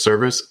customer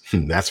service.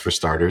 That's for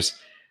starters.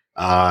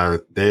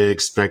 They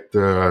expect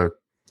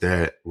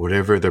that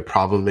whatever their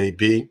problem may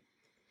be,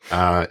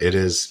 it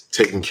is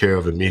taken care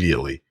of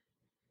immediately.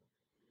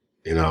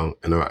 In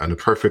a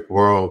perfect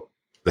world,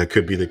 that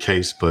could be the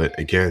case. But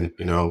again,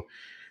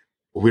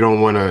 we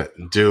don't want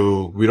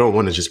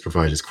to just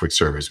provide this quick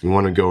service. We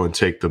want to go and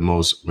take the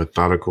most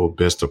methodical,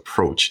 best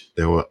approach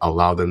that will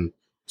allow them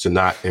to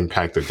not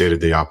impact their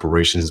day-to-day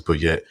operations, but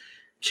yet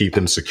keep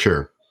them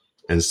secure.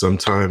 And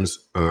sometimes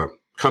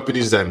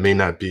companies that may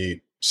not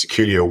be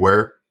security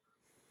aware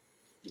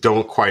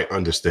don't quite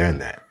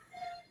understand that.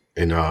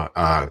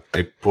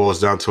 It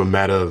boils down to a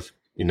matter of,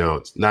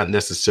 it's not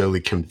necessarily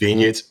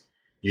convenient.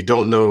 You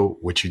don't know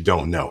what you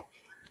don't know.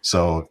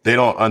 So they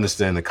don't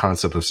understand the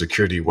concept of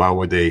security. Why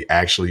would they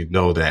actually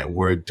know that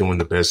we're doing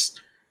the best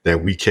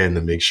that we can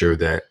to make sure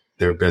that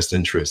their best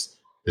interest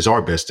is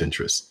our best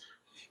interest?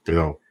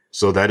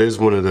 So that is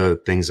one of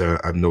the things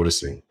that I'm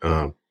noticing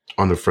on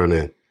the front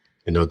end,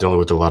 dealing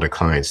with a lot of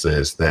clients,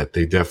 is that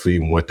they definitely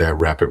want that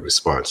rapid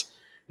response.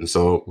 And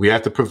so we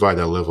have to provide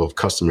that level of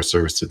customer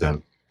service to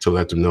them to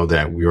let them know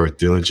that we are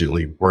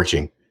diligently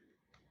working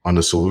on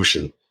the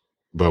solution,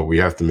 but we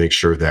have to make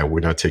sure that we're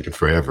not taking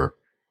forever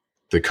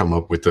to come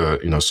up with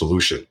a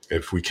solution.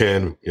 If we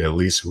can, at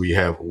least we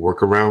have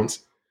workarounds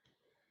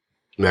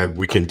that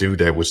we can do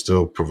that would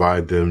still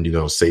provide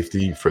them,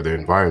 safety for their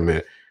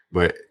environment,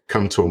 but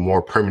come to a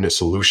more permanent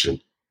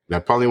solution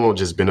that probably won't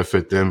just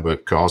benefit them,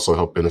 but could also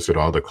help benefit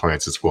all the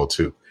clients as well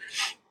too.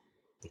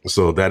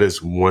 So that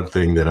is one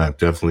thing that I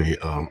definitely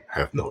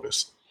have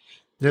noticed.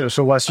 Yeah.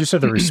 So Wes, you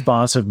said the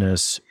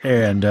responsiveness,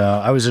 and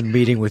I was in a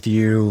meeting with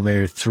you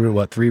maybe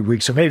 3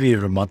 weeks, or maybe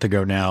even a month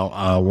ago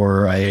now,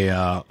 where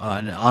an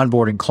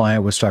onboarding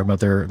client was talking about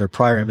their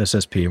prior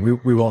MSSP, and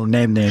we won't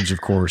name names,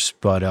 of course,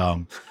 but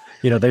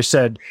they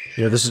said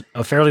this is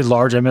a fairly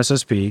large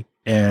MSSP,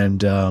 and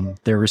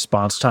their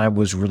response time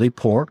was really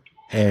poor,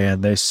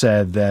 and they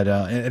said that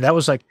and that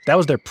was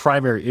their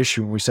primary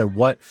issue. And we said,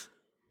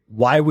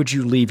 why would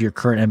you leave your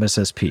current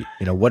MSSP?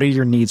 What are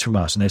your needs from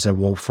us? And they said,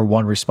 well, for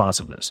one,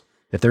 responsiveness.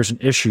 If there's an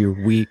issue,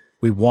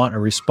 we want a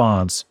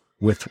response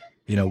with,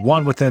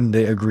 one within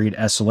the agreed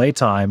SLA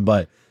time,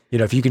 but,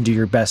 if you can do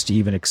your best to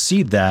even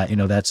exceed that,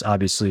 that's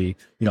obviously,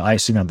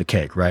 icing on the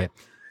cake, right?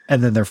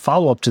 And then their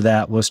follow-up to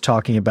that was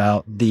talking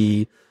about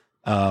the,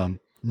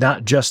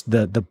 not just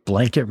the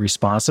blanket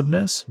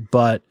responsiveness,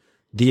 but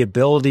the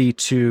ability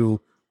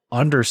to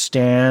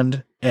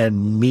understand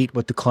and meet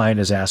what the client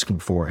is asking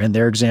for. And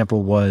their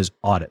example was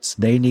audits.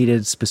 They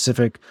needed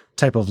specific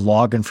type of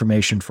log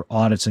information for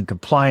audits and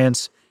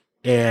compliance.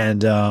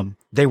 And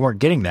they weren't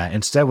getting that.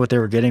 Instead, what they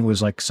were getting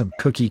was like some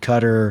cookie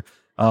cutter,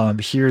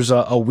 here's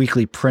a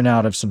weekly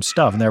printout of some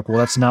stuff. And they're like, well,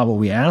 that's not what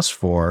we asked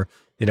for.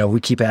 We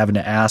keep having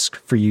to ask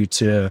for you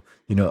to,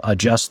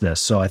 adjust this.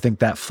 So I think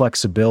that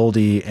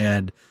flexibility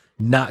and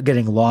not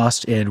getting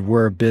lost in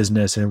we're a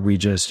business and we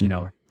just,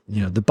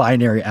 the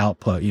binary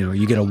output,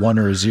 you get a 1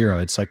 or a 0.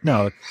 It's like,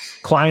 no,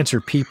 clients are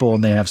people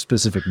and they have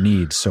specific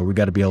needs. So we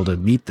got to be able to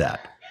meet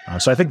that.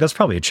 So I think that's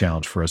probably a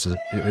challenge for us.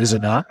 Is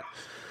it not?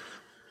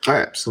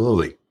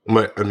 Absolutely.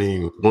 But I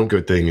mean, one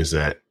good thing is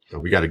that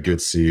we got a good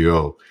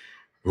CEO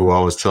who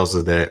always tells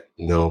us that,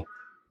 you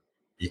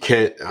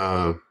can't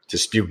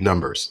dispute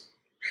numbers.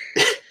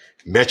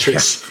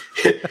 Metrics.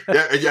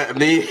 Yeah, I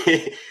mean,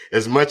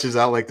 as much as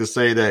I like to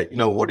say that,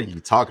 what are you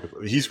talking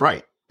about? He's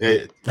right.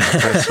 You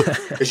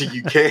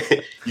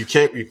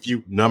can't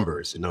refute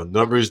numbers.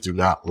 Numbers do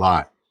not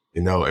lie.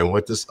 And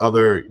what this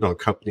other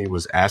company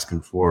was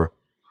asking for,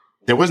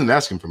 they wasn't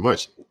asking for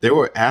much. They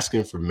were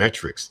asking for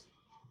metrics.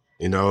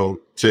 To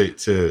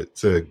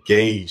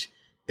gauge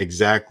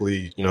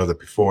exactly, the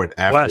before and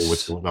after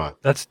what's going on.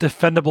 That's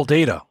defendable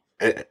data.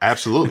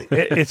 Absolutely.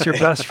 It's your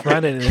best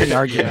friend in an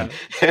argument.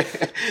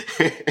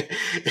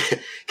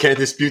 Can't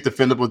dispute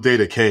defendable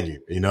data, can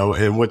you?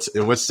 And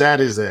what's sad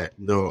is that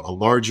a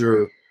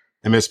larger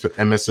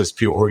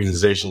MSSP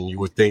organization, you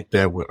would think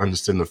that would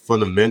understand the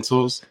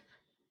fundamentals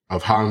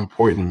of how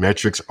important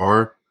metrics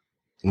are,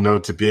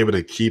 to be able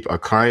to keep a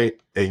client,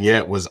 and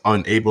yet was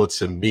unable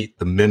to meet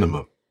the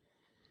minimum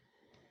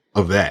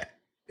of that,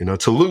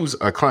 to lose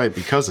a client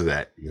because of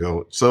that,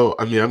 So,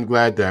 I'm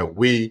glad that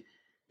we,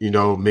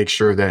 make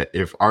sure that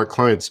if our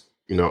clients,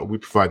 we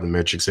provide the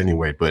metrics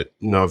anyway, but,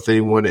 if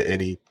they wanted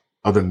any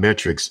other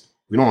metrics,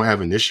 we don't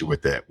have an issue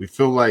with that. We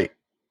feel like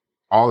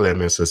all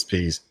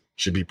MSSPs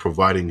should be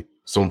providing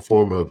some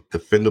form of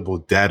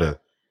defendable data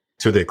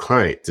to their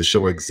client to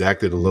show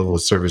exactly the level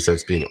of service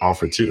that's being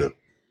offered to them.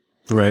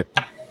 Right.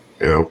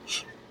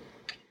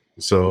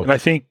 So, and I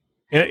think,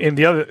 and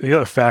the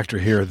other factor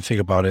here to think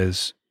about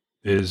is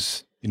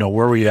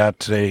where we at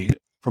today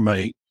from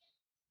a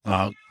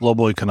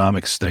global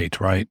economic state,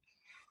 right?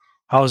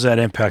 How is that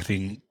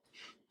impacting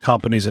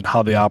companies and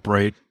how they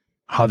operate,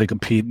 how they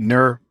compete in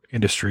their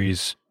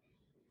industries,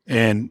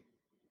 and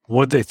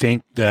what they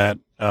think that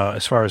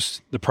as far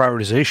as the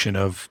prioritization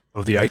of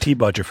the IT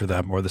budget for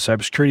them or the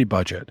cybersecurity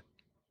budget.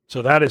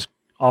 So that is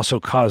also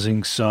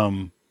causing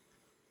some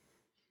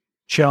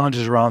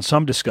challenges around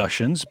some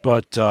discussions,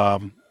 but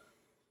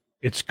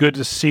it's good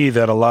to see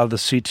that a lot of the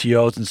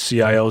CTOs and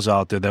CIOs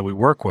out there that we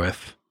work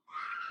with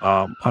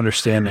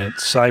understand that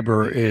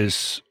cyber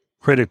is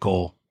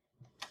critical,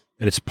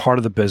 and it's part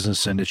of the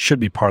business, and it should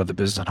be part of the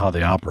business and how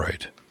they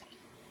operate.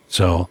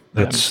 So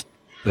that's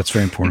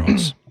very important to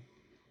us.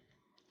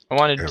 I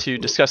wanted to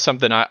discuss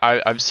something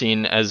I've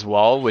seen as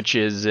well, which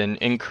is an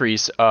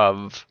increase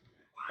of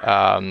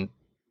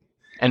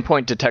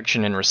endpoint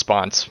detection and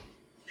response.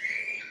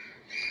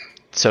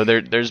 So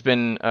there's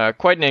been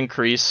quite an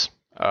increase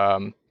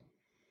of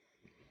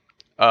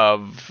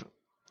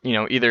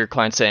either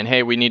clients saying,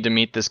 "Hey, we need to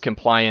meet this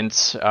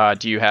compliance.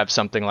 Do you have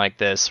something like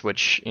this?"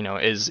 Which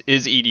is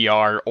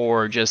EDR,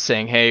 or just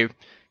saying, "Hey,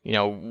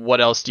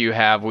 what else do you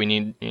have? We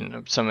need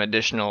some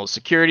additional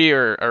security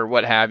or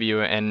what have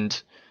you."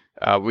 And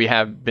we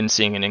have been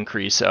seeing an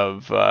increase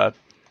of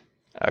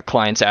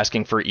clients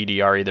asking for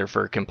EDR either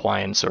for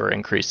compliance or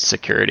increased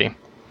security.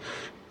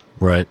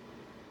 Right.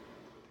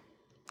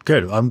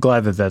 Good. I'm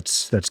glad that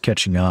that's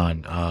catching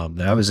on.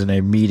 I was in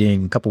a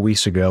meeting a couple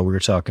weeks ago. We were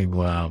talking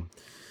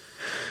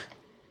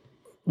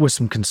with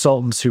some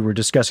consultants who were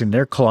discussing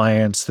their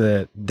clients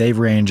that they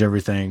range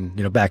everything,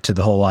 back to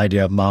the whole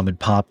idea of mom and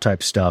pop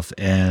type stuff.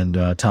 And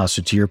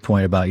Tasha, to your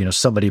point about,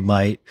 somebody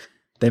might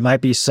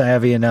be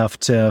savvy enough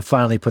to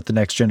finally put the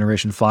next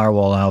generation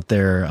firewall out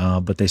there,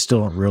 but they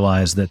still don't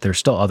realize that there's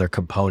still other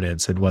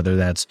components, and whether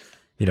that's,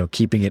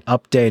 keeping it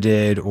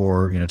updated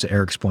or, to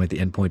Eric's point, the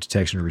endpoint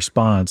detection and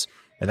response.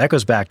 And that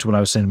goes back to what I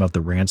was saying about the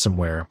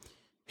ransomware.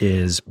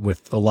 Is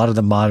with a lot of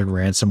the modern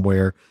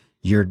ransomware,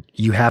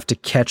 you have to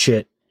catch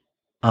it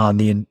on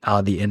the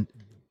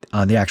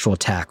actual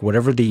attack,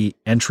 whatever the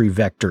entry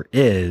vector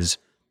is.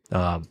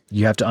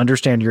 You have to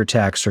understand your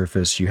attack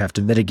surface. You have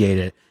to mitigate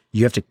it.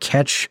 You have to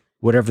catch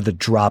whatever the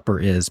dropper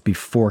is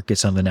before it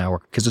gets on the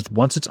network. Because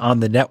once it's on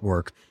the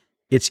network,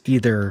 it's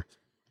either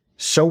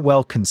so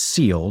well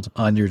concealed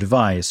on your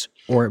device,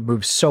 or it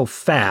moves so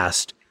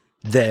fast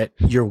that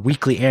your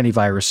weekly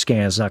antivirus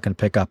scan is not going to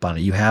pick up on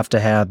it. You have to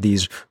have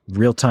these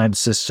real-time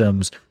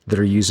systems that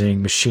are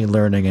using machine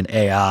learning and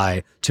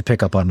AI to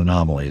pick up on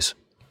anomalies.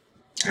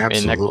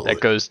 Absolutely. And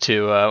that goes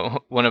to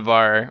one of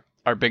our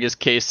biggest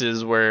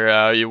cases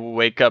where you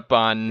wake up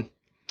on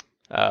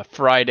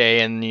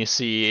Friday and you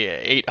see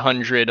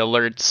 800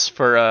 alerts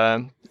for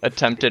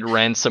attempted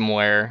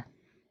ransomware,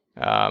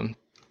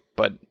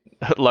 but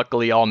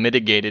luckily all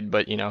mitigated.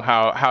 But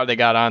how they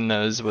got on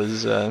those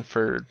was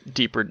for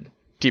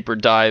deeper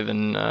dive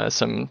and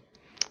some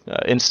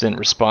incident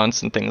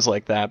response and things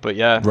like that. But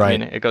yeah,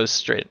 right. It goes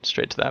straight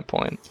to that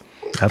point.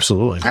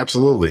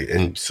 Absolutely.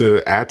 And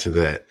to add to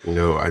that,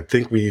 I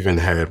think we even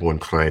had one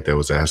client that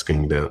was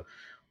asking what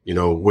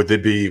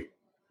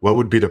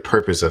would be the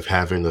purpose of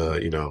having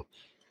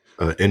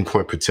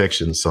endpoint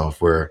protection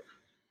software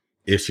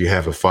if you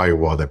have a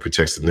firewall that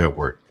protects the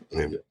network?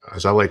 And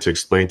as I like to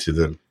explain to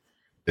them,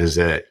 is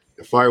that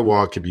the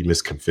firewall can be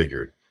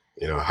misconfigured.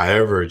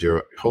 However,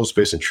 your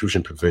host-based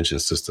intrusion prevention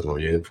system or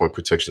your endpoint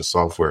protection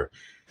software,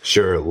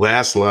 sure,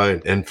 last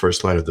line and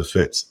first line of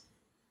defense.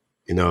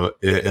 In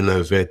the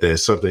event that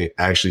something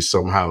actually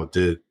somehow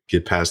did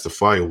get past the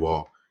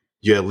firewall,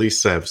 you at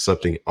least have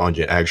something on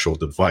your actual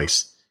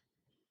device.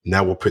 And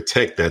that will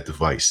protect that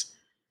device.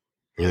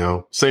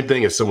 Same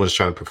thing if someone's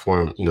trying to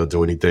perform,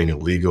 do anything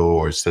illegal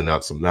or send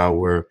out some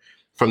malware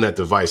from that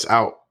device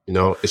out,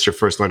 it's your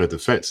first line of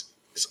defense.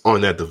 It's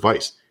on that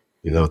device,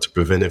 to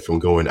prevent it from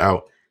going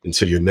out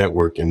into your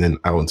network and then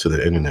out into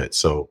the internet.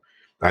 So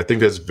I think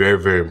that's very,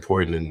 very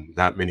important, and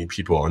not many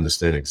people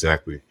understand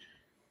exactly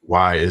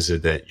why is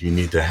it that you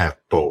need to have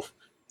both.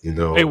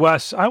 Hey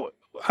Wes, I'm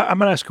going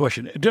to ask a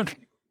question.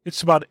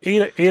 It's about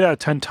 8 out of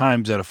 10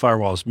 times that a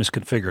firewall is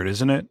misconfigured,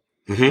 isn't it?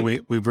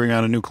 Mm-hmm. We bring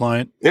on a new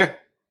client. Yeah.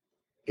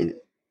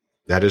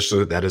 That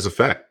is a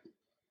fact.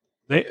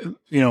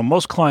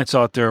 Most clients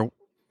out there,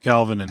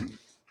 Calvin, and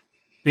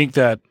think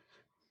that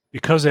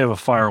because they have a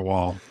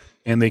firewall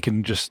and they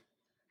can just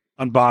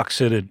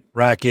unbox it and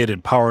rack it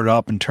and power it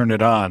up and turn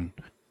it on,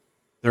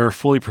 they're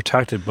fully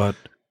protected. But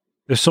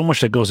there's so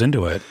much that goes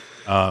into it.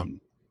 To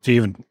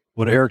even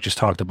what Eric just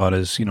talked about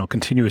is,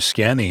 continuous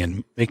scanning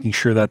and making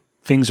sure that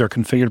things are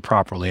configured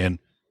properly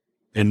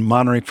and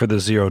monitoring for the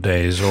 0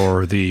 days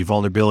or the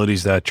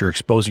vulnerabilities that you're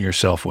exposing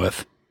yourself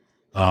with.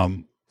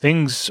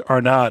 Things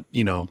are not,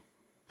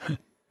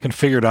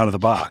 configured out of the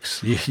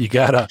box. You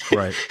gotta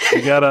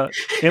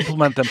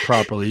implement them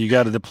properly. You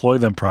gotta deploy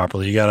them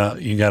properly. You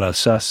gotta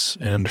assess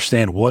and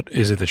understand what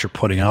is it that you're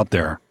putting out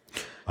there.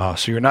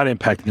 So you're not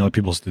impacting other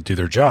people to do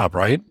their job,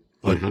 right?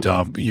 But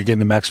you're getting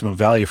the maximum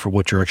value for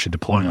what you're actually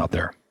deploying out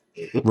there.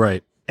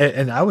 Right.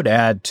 And I would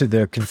add to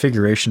the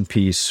configuration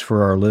piece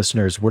for our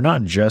listeners, we're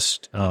not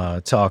just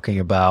talking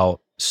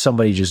about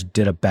somebody just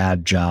did a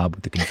bad job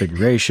with the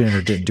configuration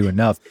or didn't do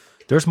enough.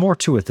 There's more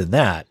to it than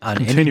that.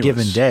 On any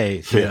given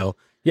day,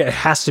 it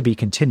has to be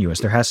continuous.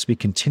 There has to be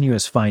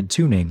continuous fine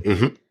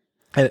tuning.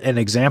 An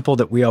example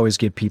that we always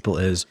give people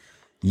is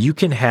you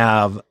can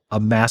have a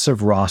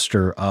massive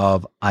roster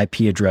of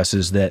IP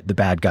addresses that the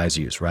bad guys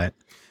use, right?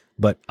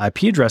 But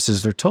IP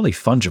addresses, they're totally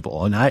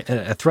fungible. And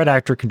a threat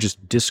actor can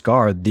just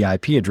discard the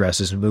IP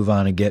addresses and move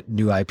on and get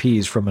new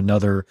IPs from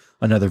another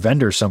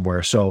vendor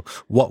somewhere. So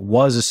what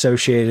was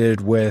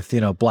associated with,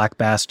 Black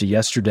Basta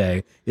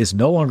yesterday is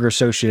no longer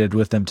associated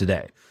with them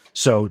today.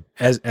 So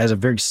as a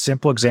very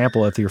simple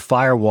example, if your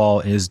firewall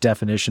is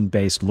definition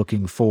based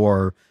looking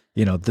for,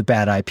 the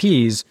bad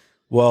IPs,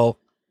 well,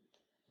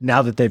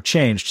 now that they've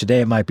changed, today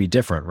it might be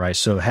different, right?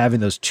 So having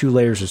those two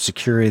layers of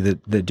security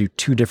that do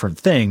two different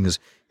things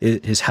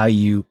is how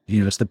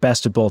it's the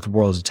best of both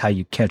worlds. It's how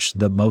you catch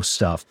the most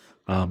stuff.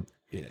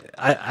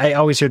 I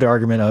always hear the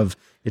argument of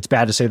it's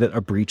bad to say that a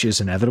breach is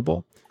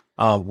inevitable.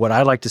 What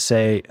I like to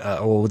say,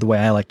 or the way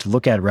I like to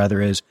look at it rather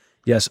is,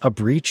 yes, a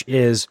breach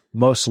is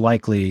most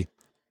likely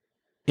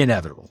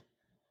inevitable.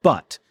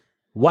 But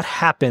what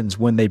happens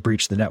when they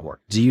breach the network?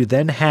 Do you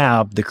then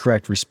have the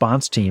correct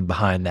response team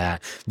behind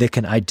that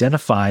can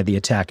identify the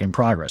attack in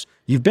progress?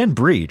 You've been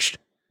breached,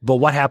 but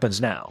what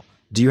happens now?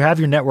 Do you have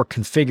your network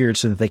configured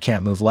so that they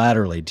can't move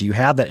laterally? Do you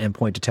have that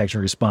endpoint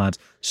detection response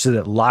so that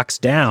it locks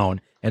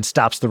down and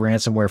stops the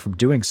ransomware from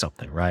doing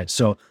something, right?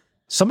 So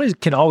somebody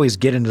can always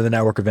get into the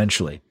network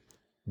eventually.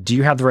 Do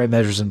you have the right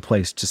measures in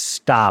place to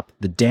stop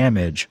the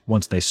damage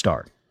once they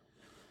start?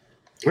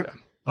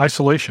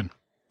 Isolation.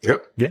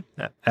 Yep.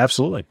 Yeah,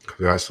 absolutely.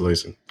 The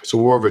isolation. It's a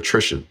war of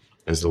attrition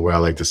is the way I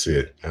like to see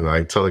it. And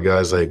I tell the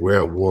guys, we're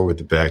at war with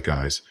the bad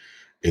guys,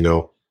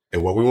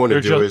 and what we want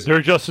to do is...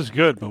 They're just as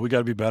good, but we got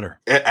to be better.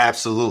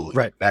 Absolutely.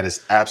 Right. That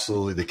is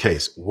absolutely the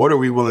case. What are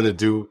we willing to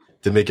do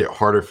to make it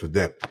harder for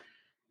them?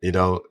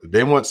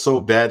 They want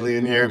so badly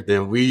in here,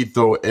 then we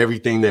throw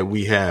everything that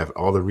we have,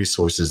 all the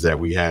resources that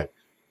we have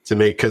to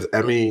make... Because,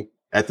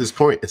 at this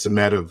point, it's a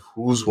matter of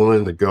who's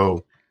willing to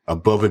go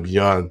above and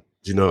beyond.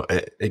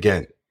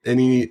 Again,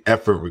 any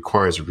effort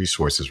requires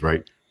resources,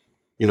 right?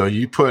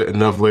 You put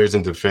enough layers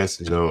in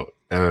defense,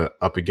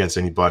 up against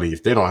anybody.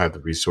 If they don't have the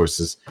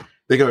resources,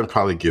 they're going to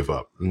probably give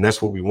up. And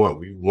that's what we want.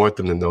 We want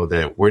them to know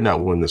that we're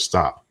not willing to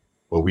stop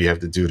what we have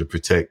to do to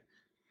protect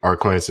our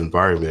client's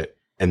environment.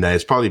 And that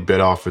it's probably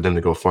better off for them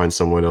to go find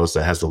someone else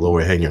that has the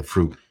lower hanging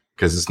fruit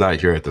because it's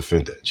not here at the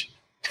Fend Edge.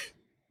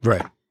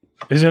 Right.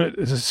 Isn't it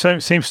the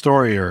same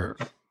story, or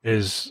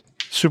is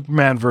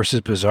Superman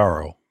versus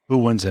Bizarro? Who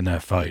wins in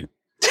that fight?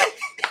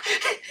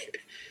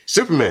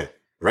 Superman,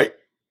 right?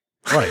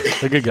 Right.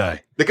 The good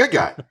guy. The good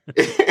guy.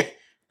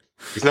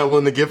 He's not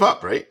willing to give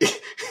up, right?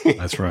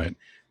 That's right.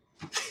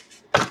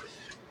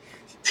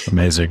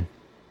 Amazing.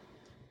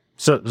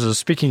 So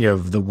speaking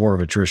of the war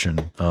of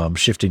attrition,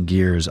 shifting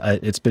gears,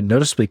 it's been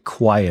noticeably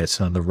quiet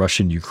on the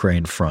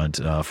Russian-Ukraine front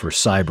for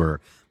cyber,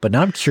 but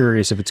now I'm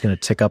curious if it's going to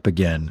tick up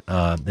again,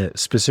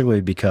 specifically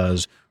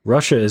because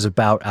Russia is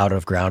about out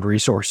of ground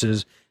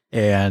resources,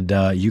 and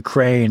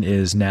Ukraine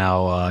is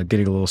now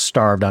getting a little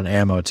starved on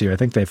ammo too. I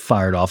think they've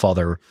fired off all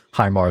their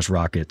HIMARS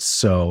rockets.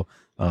 So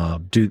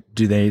do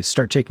they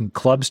start taking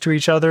clubs to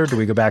each other? Do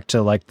we go back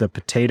to the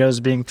potatoes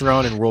being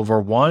thrown in World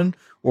War I?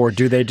 Or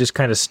do they just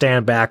kind of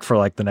stand back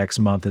for the next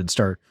month and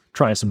start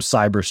trying some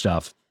cyber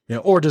stuff?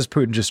 Or does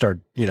Putin just start,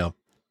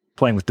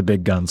 playing with the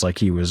big guns like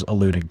he was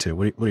alluding to?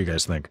 What do you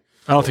guys think?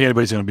 I don't think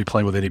anybody's going to be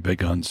playing with any big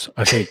guns.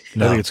 I think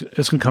it's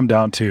going to come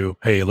down to,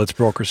 hey, let's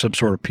broker some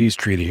sort of peace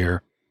treaty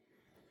here.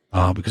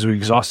 Because we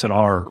exhausted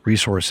our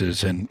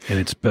resources and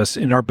it's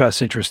in our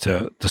best interest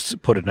to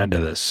put an end to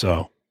this.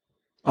 So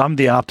I'm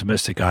the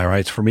optimistic guy,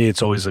 right? For me,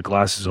 it's always the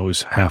glass is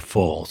always half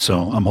full.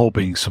 So I'm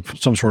hoping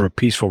some sort of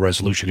peaceful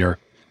resolution here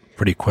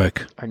pretty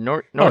quick.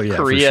 North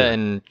Korea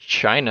and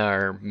China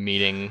are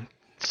meeting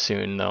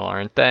soon, though,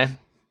 aren't they?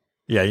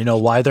 Yeah, you know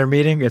why they're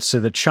meeting? It's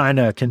so that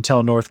China can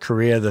tell North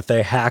Korea that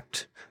they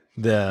hacked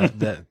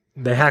the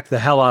they hacked the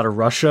hell out of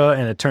Russia,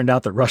 and it turned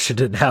out that Russia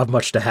didn't have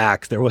much to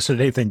hack. There wasn't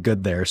anything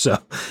good there. So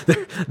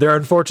they're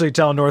unfortunately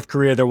telling North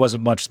Korea there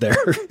wasn't much there.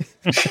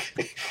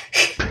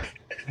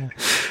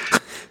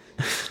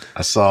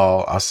 I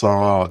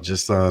saw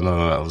just on,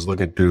 I was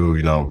looking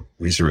through,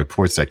 recent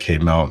reports that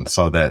came out and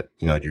saw that,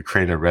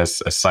 Ukraine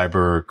arrests a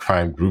cyber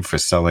crime group for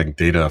selling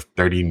data of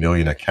 30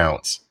 million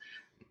accounts.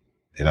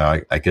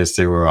 I guess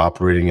they were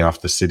operating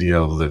off the city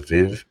of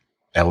Lviv,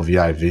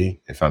 LVIV,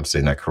 if I'm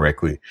saying that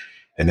correctly.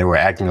 And they were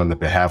acting on the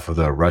behalf of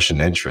the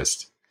Russian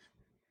interest.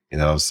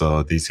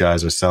 So these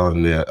guys are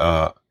selling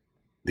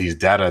these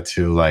data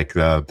to like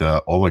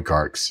the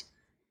oligarchs,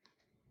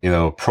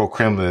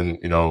 pro-Kremlin,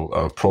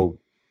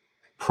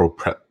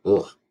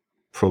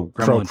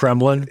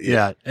 pro-Kremlin.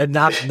 Yeah. And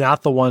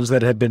not the ones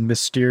that had been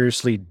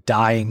mysteriously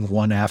dying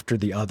one after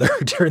the other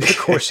during the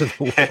course of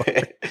the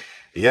war.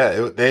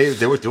 Yeah,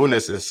 they were doing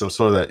this as some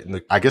sort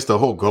of, I guess the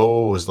whole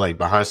goal was like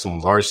behind some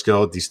large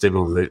scale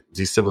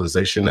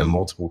destabilization in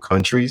multiple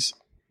countries,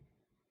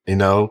 and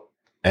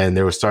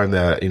they were starting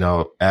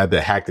to, add the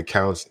hacked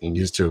accounts and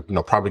use to,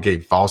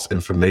 propagate false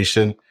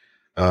information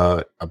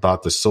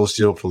about the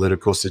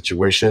socio-political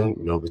situation,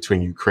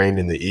 between Ukraine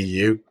and the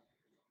EU.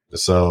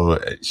 So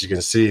as you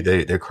can see,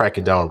 they're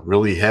cracking down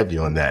really heavy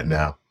on that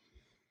now.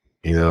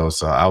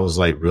 So I was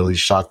like really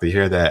shocked to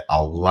hear that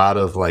a lot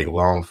of like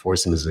law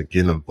enforcement is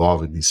getting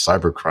involved in these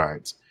cyber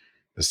crimes.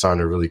 They're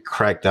starting to really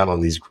crack down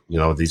on these,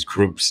 these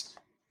groups,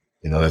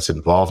 that's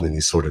involved in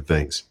these sort of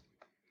things.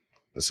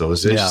 And so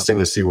it's interesting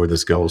to see where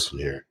this goes from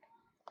here.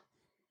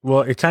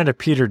 Well, it kind of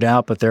petered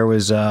out, but there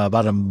was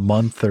about a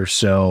month or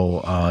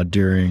so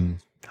during,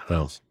 I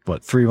don't know,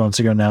 3 months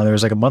ago now, there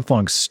was like a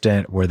month-long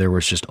stint where there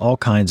was just all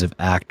kinds of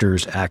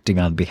actors acting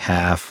on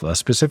behalf,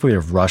 specifically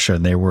of Russia,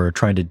 and they were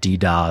trying to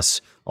DDoS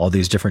all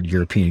these different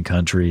European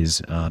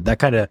countries. That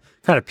kind of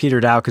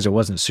petered out because it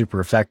wasn't super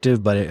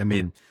effective. But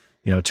to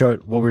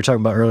what we were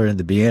talking about earlier in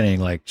the beginning,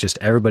 like just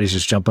everybody's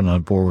just jumping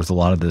on board with a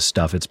lot of this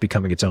stuff. It's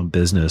becoming its own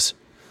business.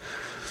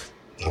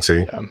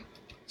 See,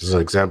 this is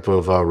an example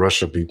of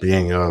Russia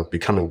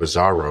becoming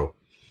bizarro.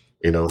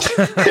 And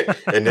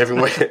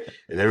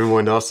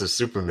everyone else is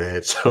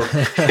Superman. So,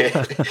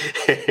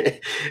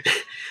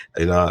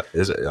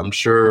 I'm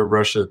sure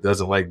Russia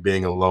doesn't like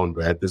being alone,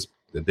 but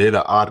they're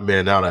the odd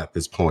man out at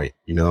this point.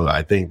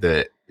 I think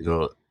that,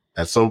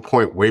 at some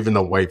point, waving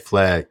the white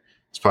flag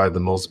is probably the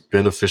most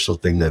beneficial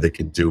thing that they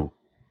can do,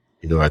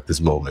 at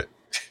this moment.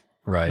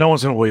 Right. No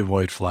one's going to wave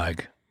white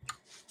flag.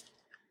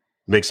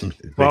 Makes too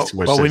much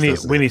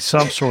sense. We need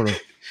some sort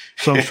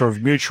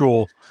of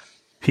mutual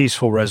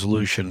peaceful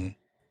resolution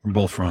from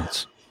both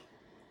fronts.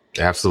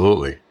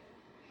 Absolutely.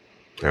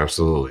 I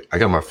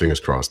got my fingers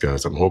crossed,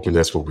 guys. I'm hoping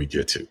that's what we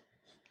get to.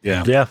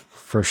 Yeah,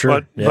 for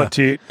sure. But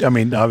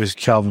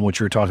obviously, Calvin, what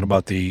you were talking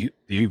about, the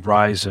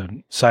rise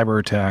in cyber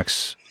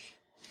attacks.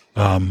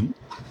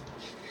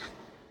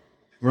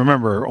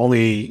 Remember,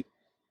 only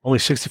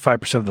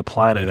 65% of the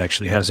planet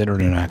actually has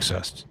internet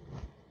access.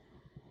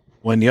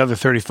 When the other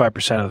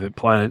 35% of the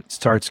planet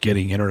starts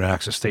getting internet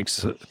access, thanks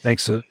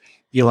to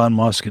Elon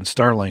Musk and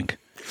Starlink,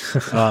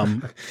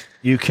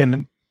 you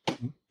can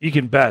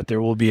bet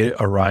there will be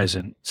a rise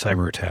in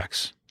cyber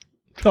attacks.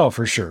 Oh,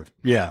 for sure.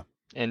 Yeah.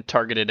 And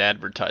targeted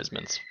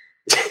advertisements.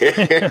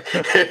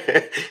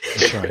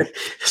 That's right.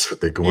 That's what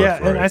they're going for.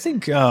 Yeah, and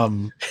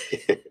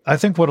I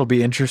think what'll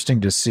be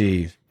interesting to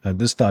see,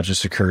 this thought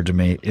just occurred to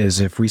me, is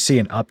if we see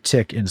an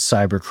uptick in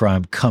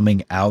cybercrime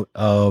coming out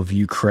of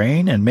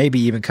Ukraine and maybe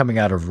even coming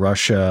out of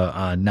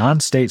Russia,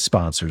 non-state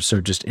sponsors,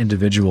 so just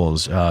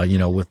individuals,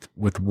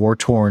 with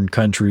war-torn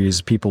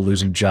countries, people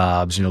losing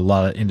jobs, a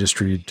lot of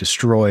industry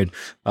destroyed.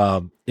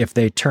 If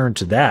they turn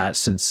to that,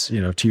 since,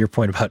 to your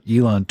point about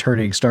Elon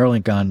turning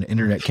Starlink on,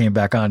 internet came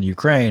back on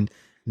Ukraine,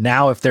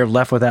 now, if they're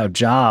left without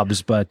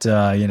jobs, but,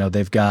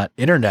 they've got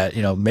internet,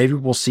 maybe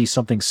we'll see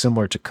something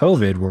similar to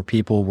COVID where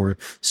people were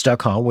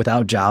stuck home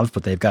without jobs,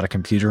 but they've got a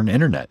computer and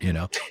internet, You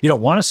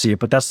don't want to see it,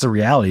 but that's the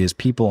reality is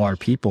people are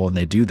people and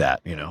they do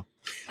that,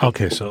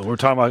 Okay, so we're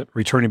talking about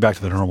returning back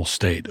to the normal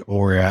state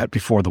or we're at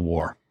before the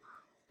war.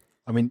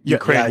 I mean,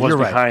 Ukraine was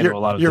behind a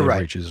lot of data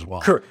breaches as well.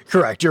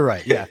 Correct. You're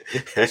right. Yeah.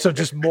 So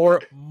just more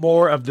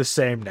of the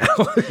same now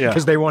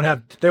because they won't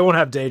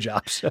have day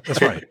jobs.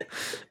 That's right.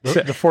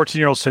 The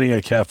 14-year-old sitting at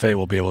a cafe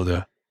will be able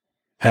to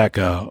hack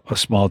a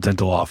small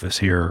dental office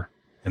here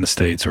in the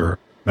States or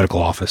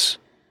medical office.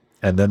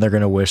 And then they're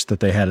going to wish that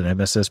they had an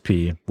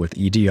MSSP with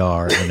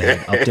EDR and they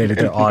had updated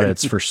their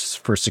audits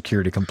for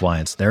security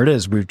compliance. There it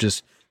is. We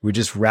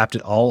just wrapped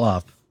it all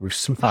up. We've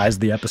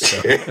summarized the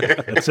episode.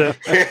 That's it.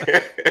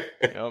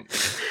 Yep.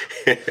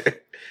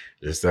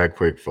 Just that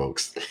quick,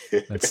 folks.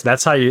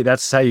 That's how you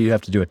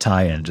have to do a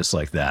tie-in just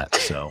like that.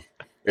 So,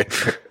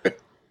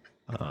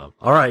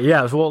 all right,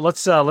 yeah. Well,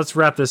 let's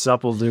wrap this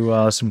up. We'll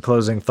do some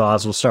closing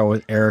thoughts. We'll start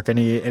with Eric.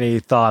 Any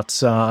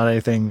thoughts on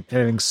anything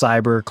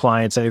cyber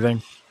clients?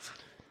 Anything?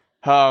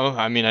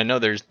 I know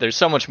there's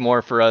so much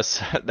more for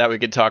us that we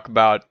could talk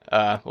about.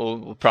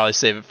 We'll probably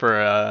save it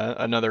for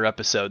another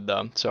episode,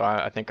 though. So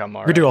I think I'm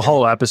all right. We could do a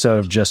whole episode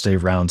of just a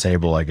round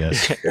table, I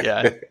guess.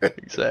 Yeah,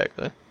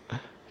 exactly.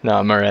 No,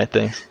 I'm all right.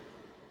 Thanks.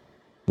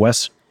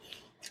 Wes?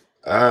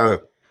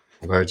 What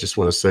I just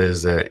want to say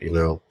is that,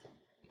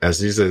 as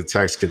these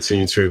attacks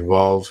continue to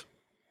evolve,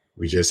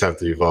 we just have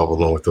to evolve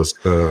along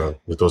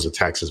with those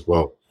attacks as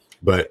well.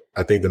 But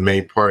I think the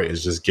main part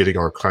is just getting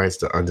our clients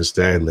to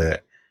understand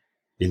that,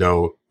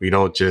 we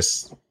don't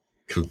just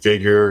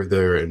configure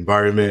their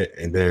environment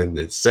and then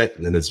it's set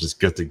and then it's just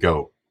good to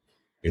go.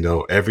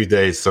 Every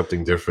day is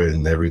something different,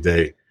 and every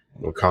day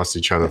we're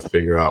constantly trying to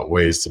figure out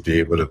ways to be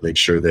able to make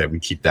sure that we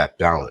keep that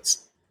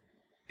balance,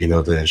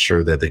 to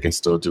ensure that they can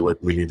still do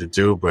what we need to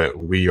do, but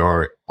we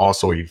are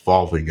also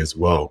evolving as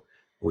well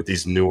with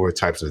these newer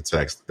types of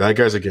attacks. Bad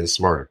guys are getting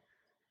smarter.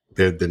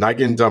 They're not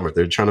getting dumber.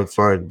 They're trying to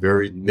find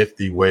very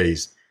nifty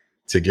ways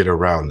to get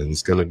around, and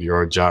it's going to be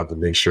our job to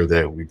make sure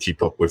that we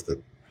keep up with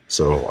them.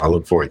 So I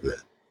look forward to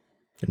that.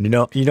 And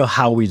you know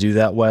how we do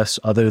that, Wes,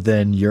 other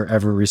than your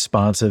ever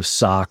responsive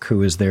SOC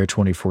who is there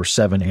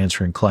 24/7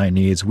 answering client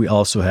needs. We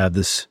also have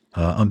this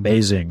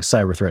amazing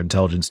cyber threat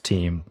intelligence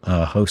team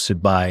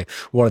hosted by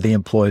one of the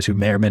employees who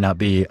may or may not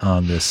be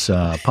on this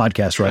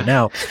podcast right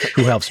now,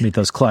 who helps meet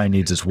those client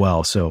needs as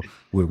well. So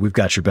we've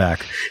got your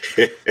back.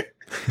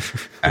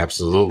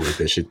 Absolutely.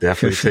 They should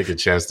definitely take a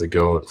chance to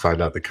go and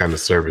find out the kind of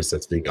service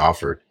that's being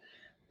offered.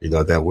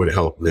 That would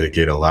help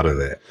mitigate a lot of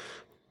that.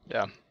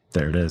 Yeah.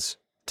 There it is.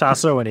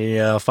 Tasso, any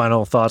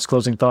final thoughts,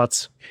 closing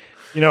thoughts?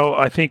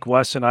 I think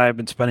Wes and I have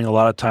been spending a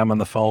lot of time on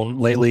the phone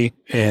lately,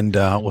 and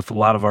with a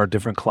lot of our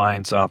different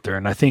clients out there.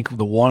 And I think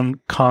the one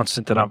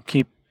constant that I'm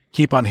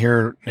keep on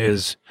here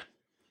is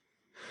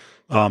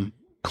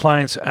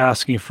clients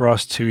asking for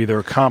us to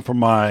either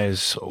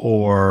compromise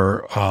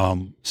or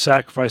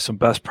sacrifice some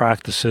best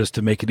practices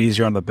to make it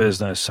easier on the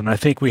business. And I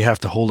think we have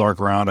to hold our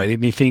ground. I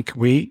think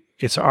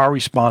it's our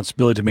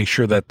responsibility to make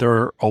sure that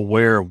they're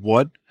aware of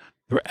what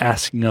they're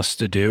asking us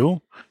to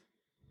do.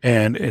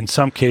 And in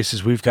some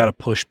cases, we've got to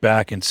push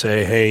back and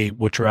say, hey,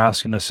 what you're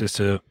asking us is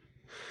to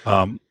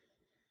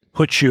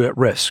put you at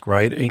risk,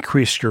 right?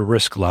 Increase your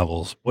risk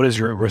levels. What is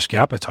your risk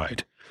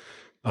appetite?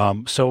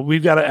 So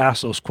we've got to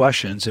ask those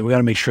questions, and we got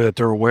to make sure that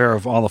they're aware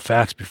of all the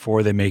facts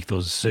before they make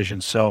those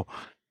decisions. So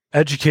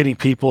educating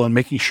people and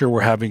making sure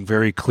we're having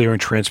very clear and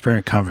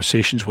transparent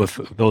conversations with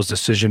those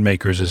decision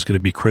makers is going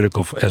to be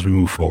critical as we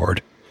move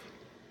forward.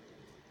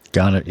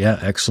 Got it. Yeah.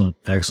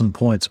 Excellent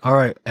points. All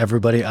right,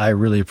 everybody. I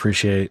really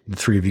appreciate the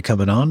three of you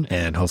coming on,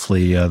 and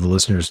hopefully the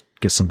listeners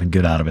get something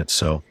good out of it.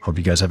 So hope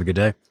you guys have a good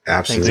day.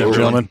 Absolutely. Thanks,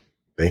 gentlemen.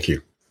 Thank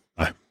you.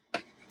 Bye.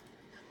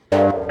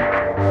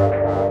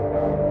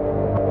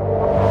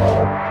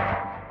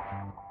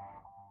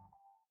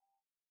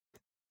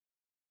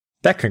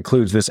 That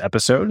concludes this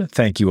episode.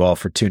 Thank you all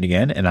for tuning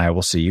in, and I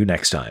will see you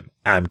next time.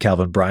 I'm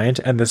Calvin Bryant,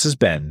 and this has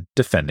been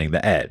Defending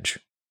the Edge.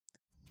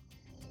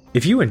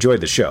 If you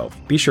enjoyed the show,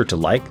 be sure to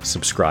like,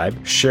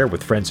 subscribe, share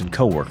with friends and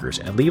coworkers,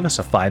 and leave us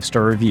a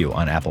 5-star review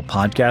on Apple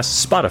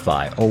Podcasts,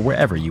 Spotify, or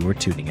wherever you are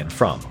tuning in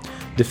from.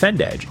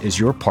 Defend Edge is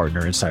your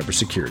partner in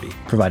cybersecurity,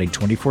 providing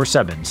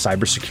 24/7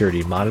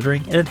 cybersecurity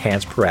monitoring and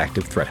enhanced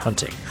proactive threat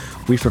hunting.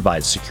 We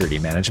provide security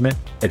management,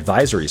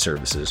 advisory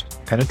services,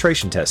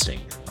 penetration testing,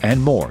 and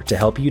more to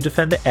help you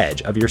defend the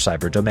edge of your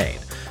cyber domain.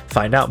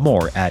 Find out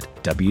more at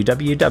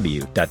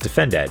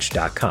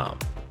www.defendedge.com.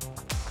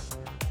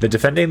 The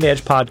Defending the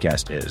Edge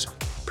podcast is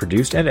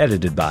produced and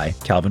edited by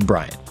Calvin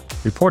Bryant,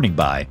 reporting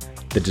by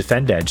the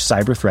Defend Edge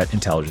Cyber Threat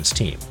Intelligence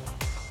Team.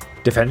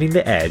 Defending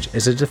the Edge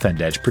is a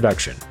Defend Edge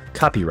production.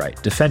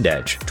 Copyright Defend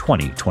Edge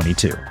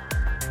 2022.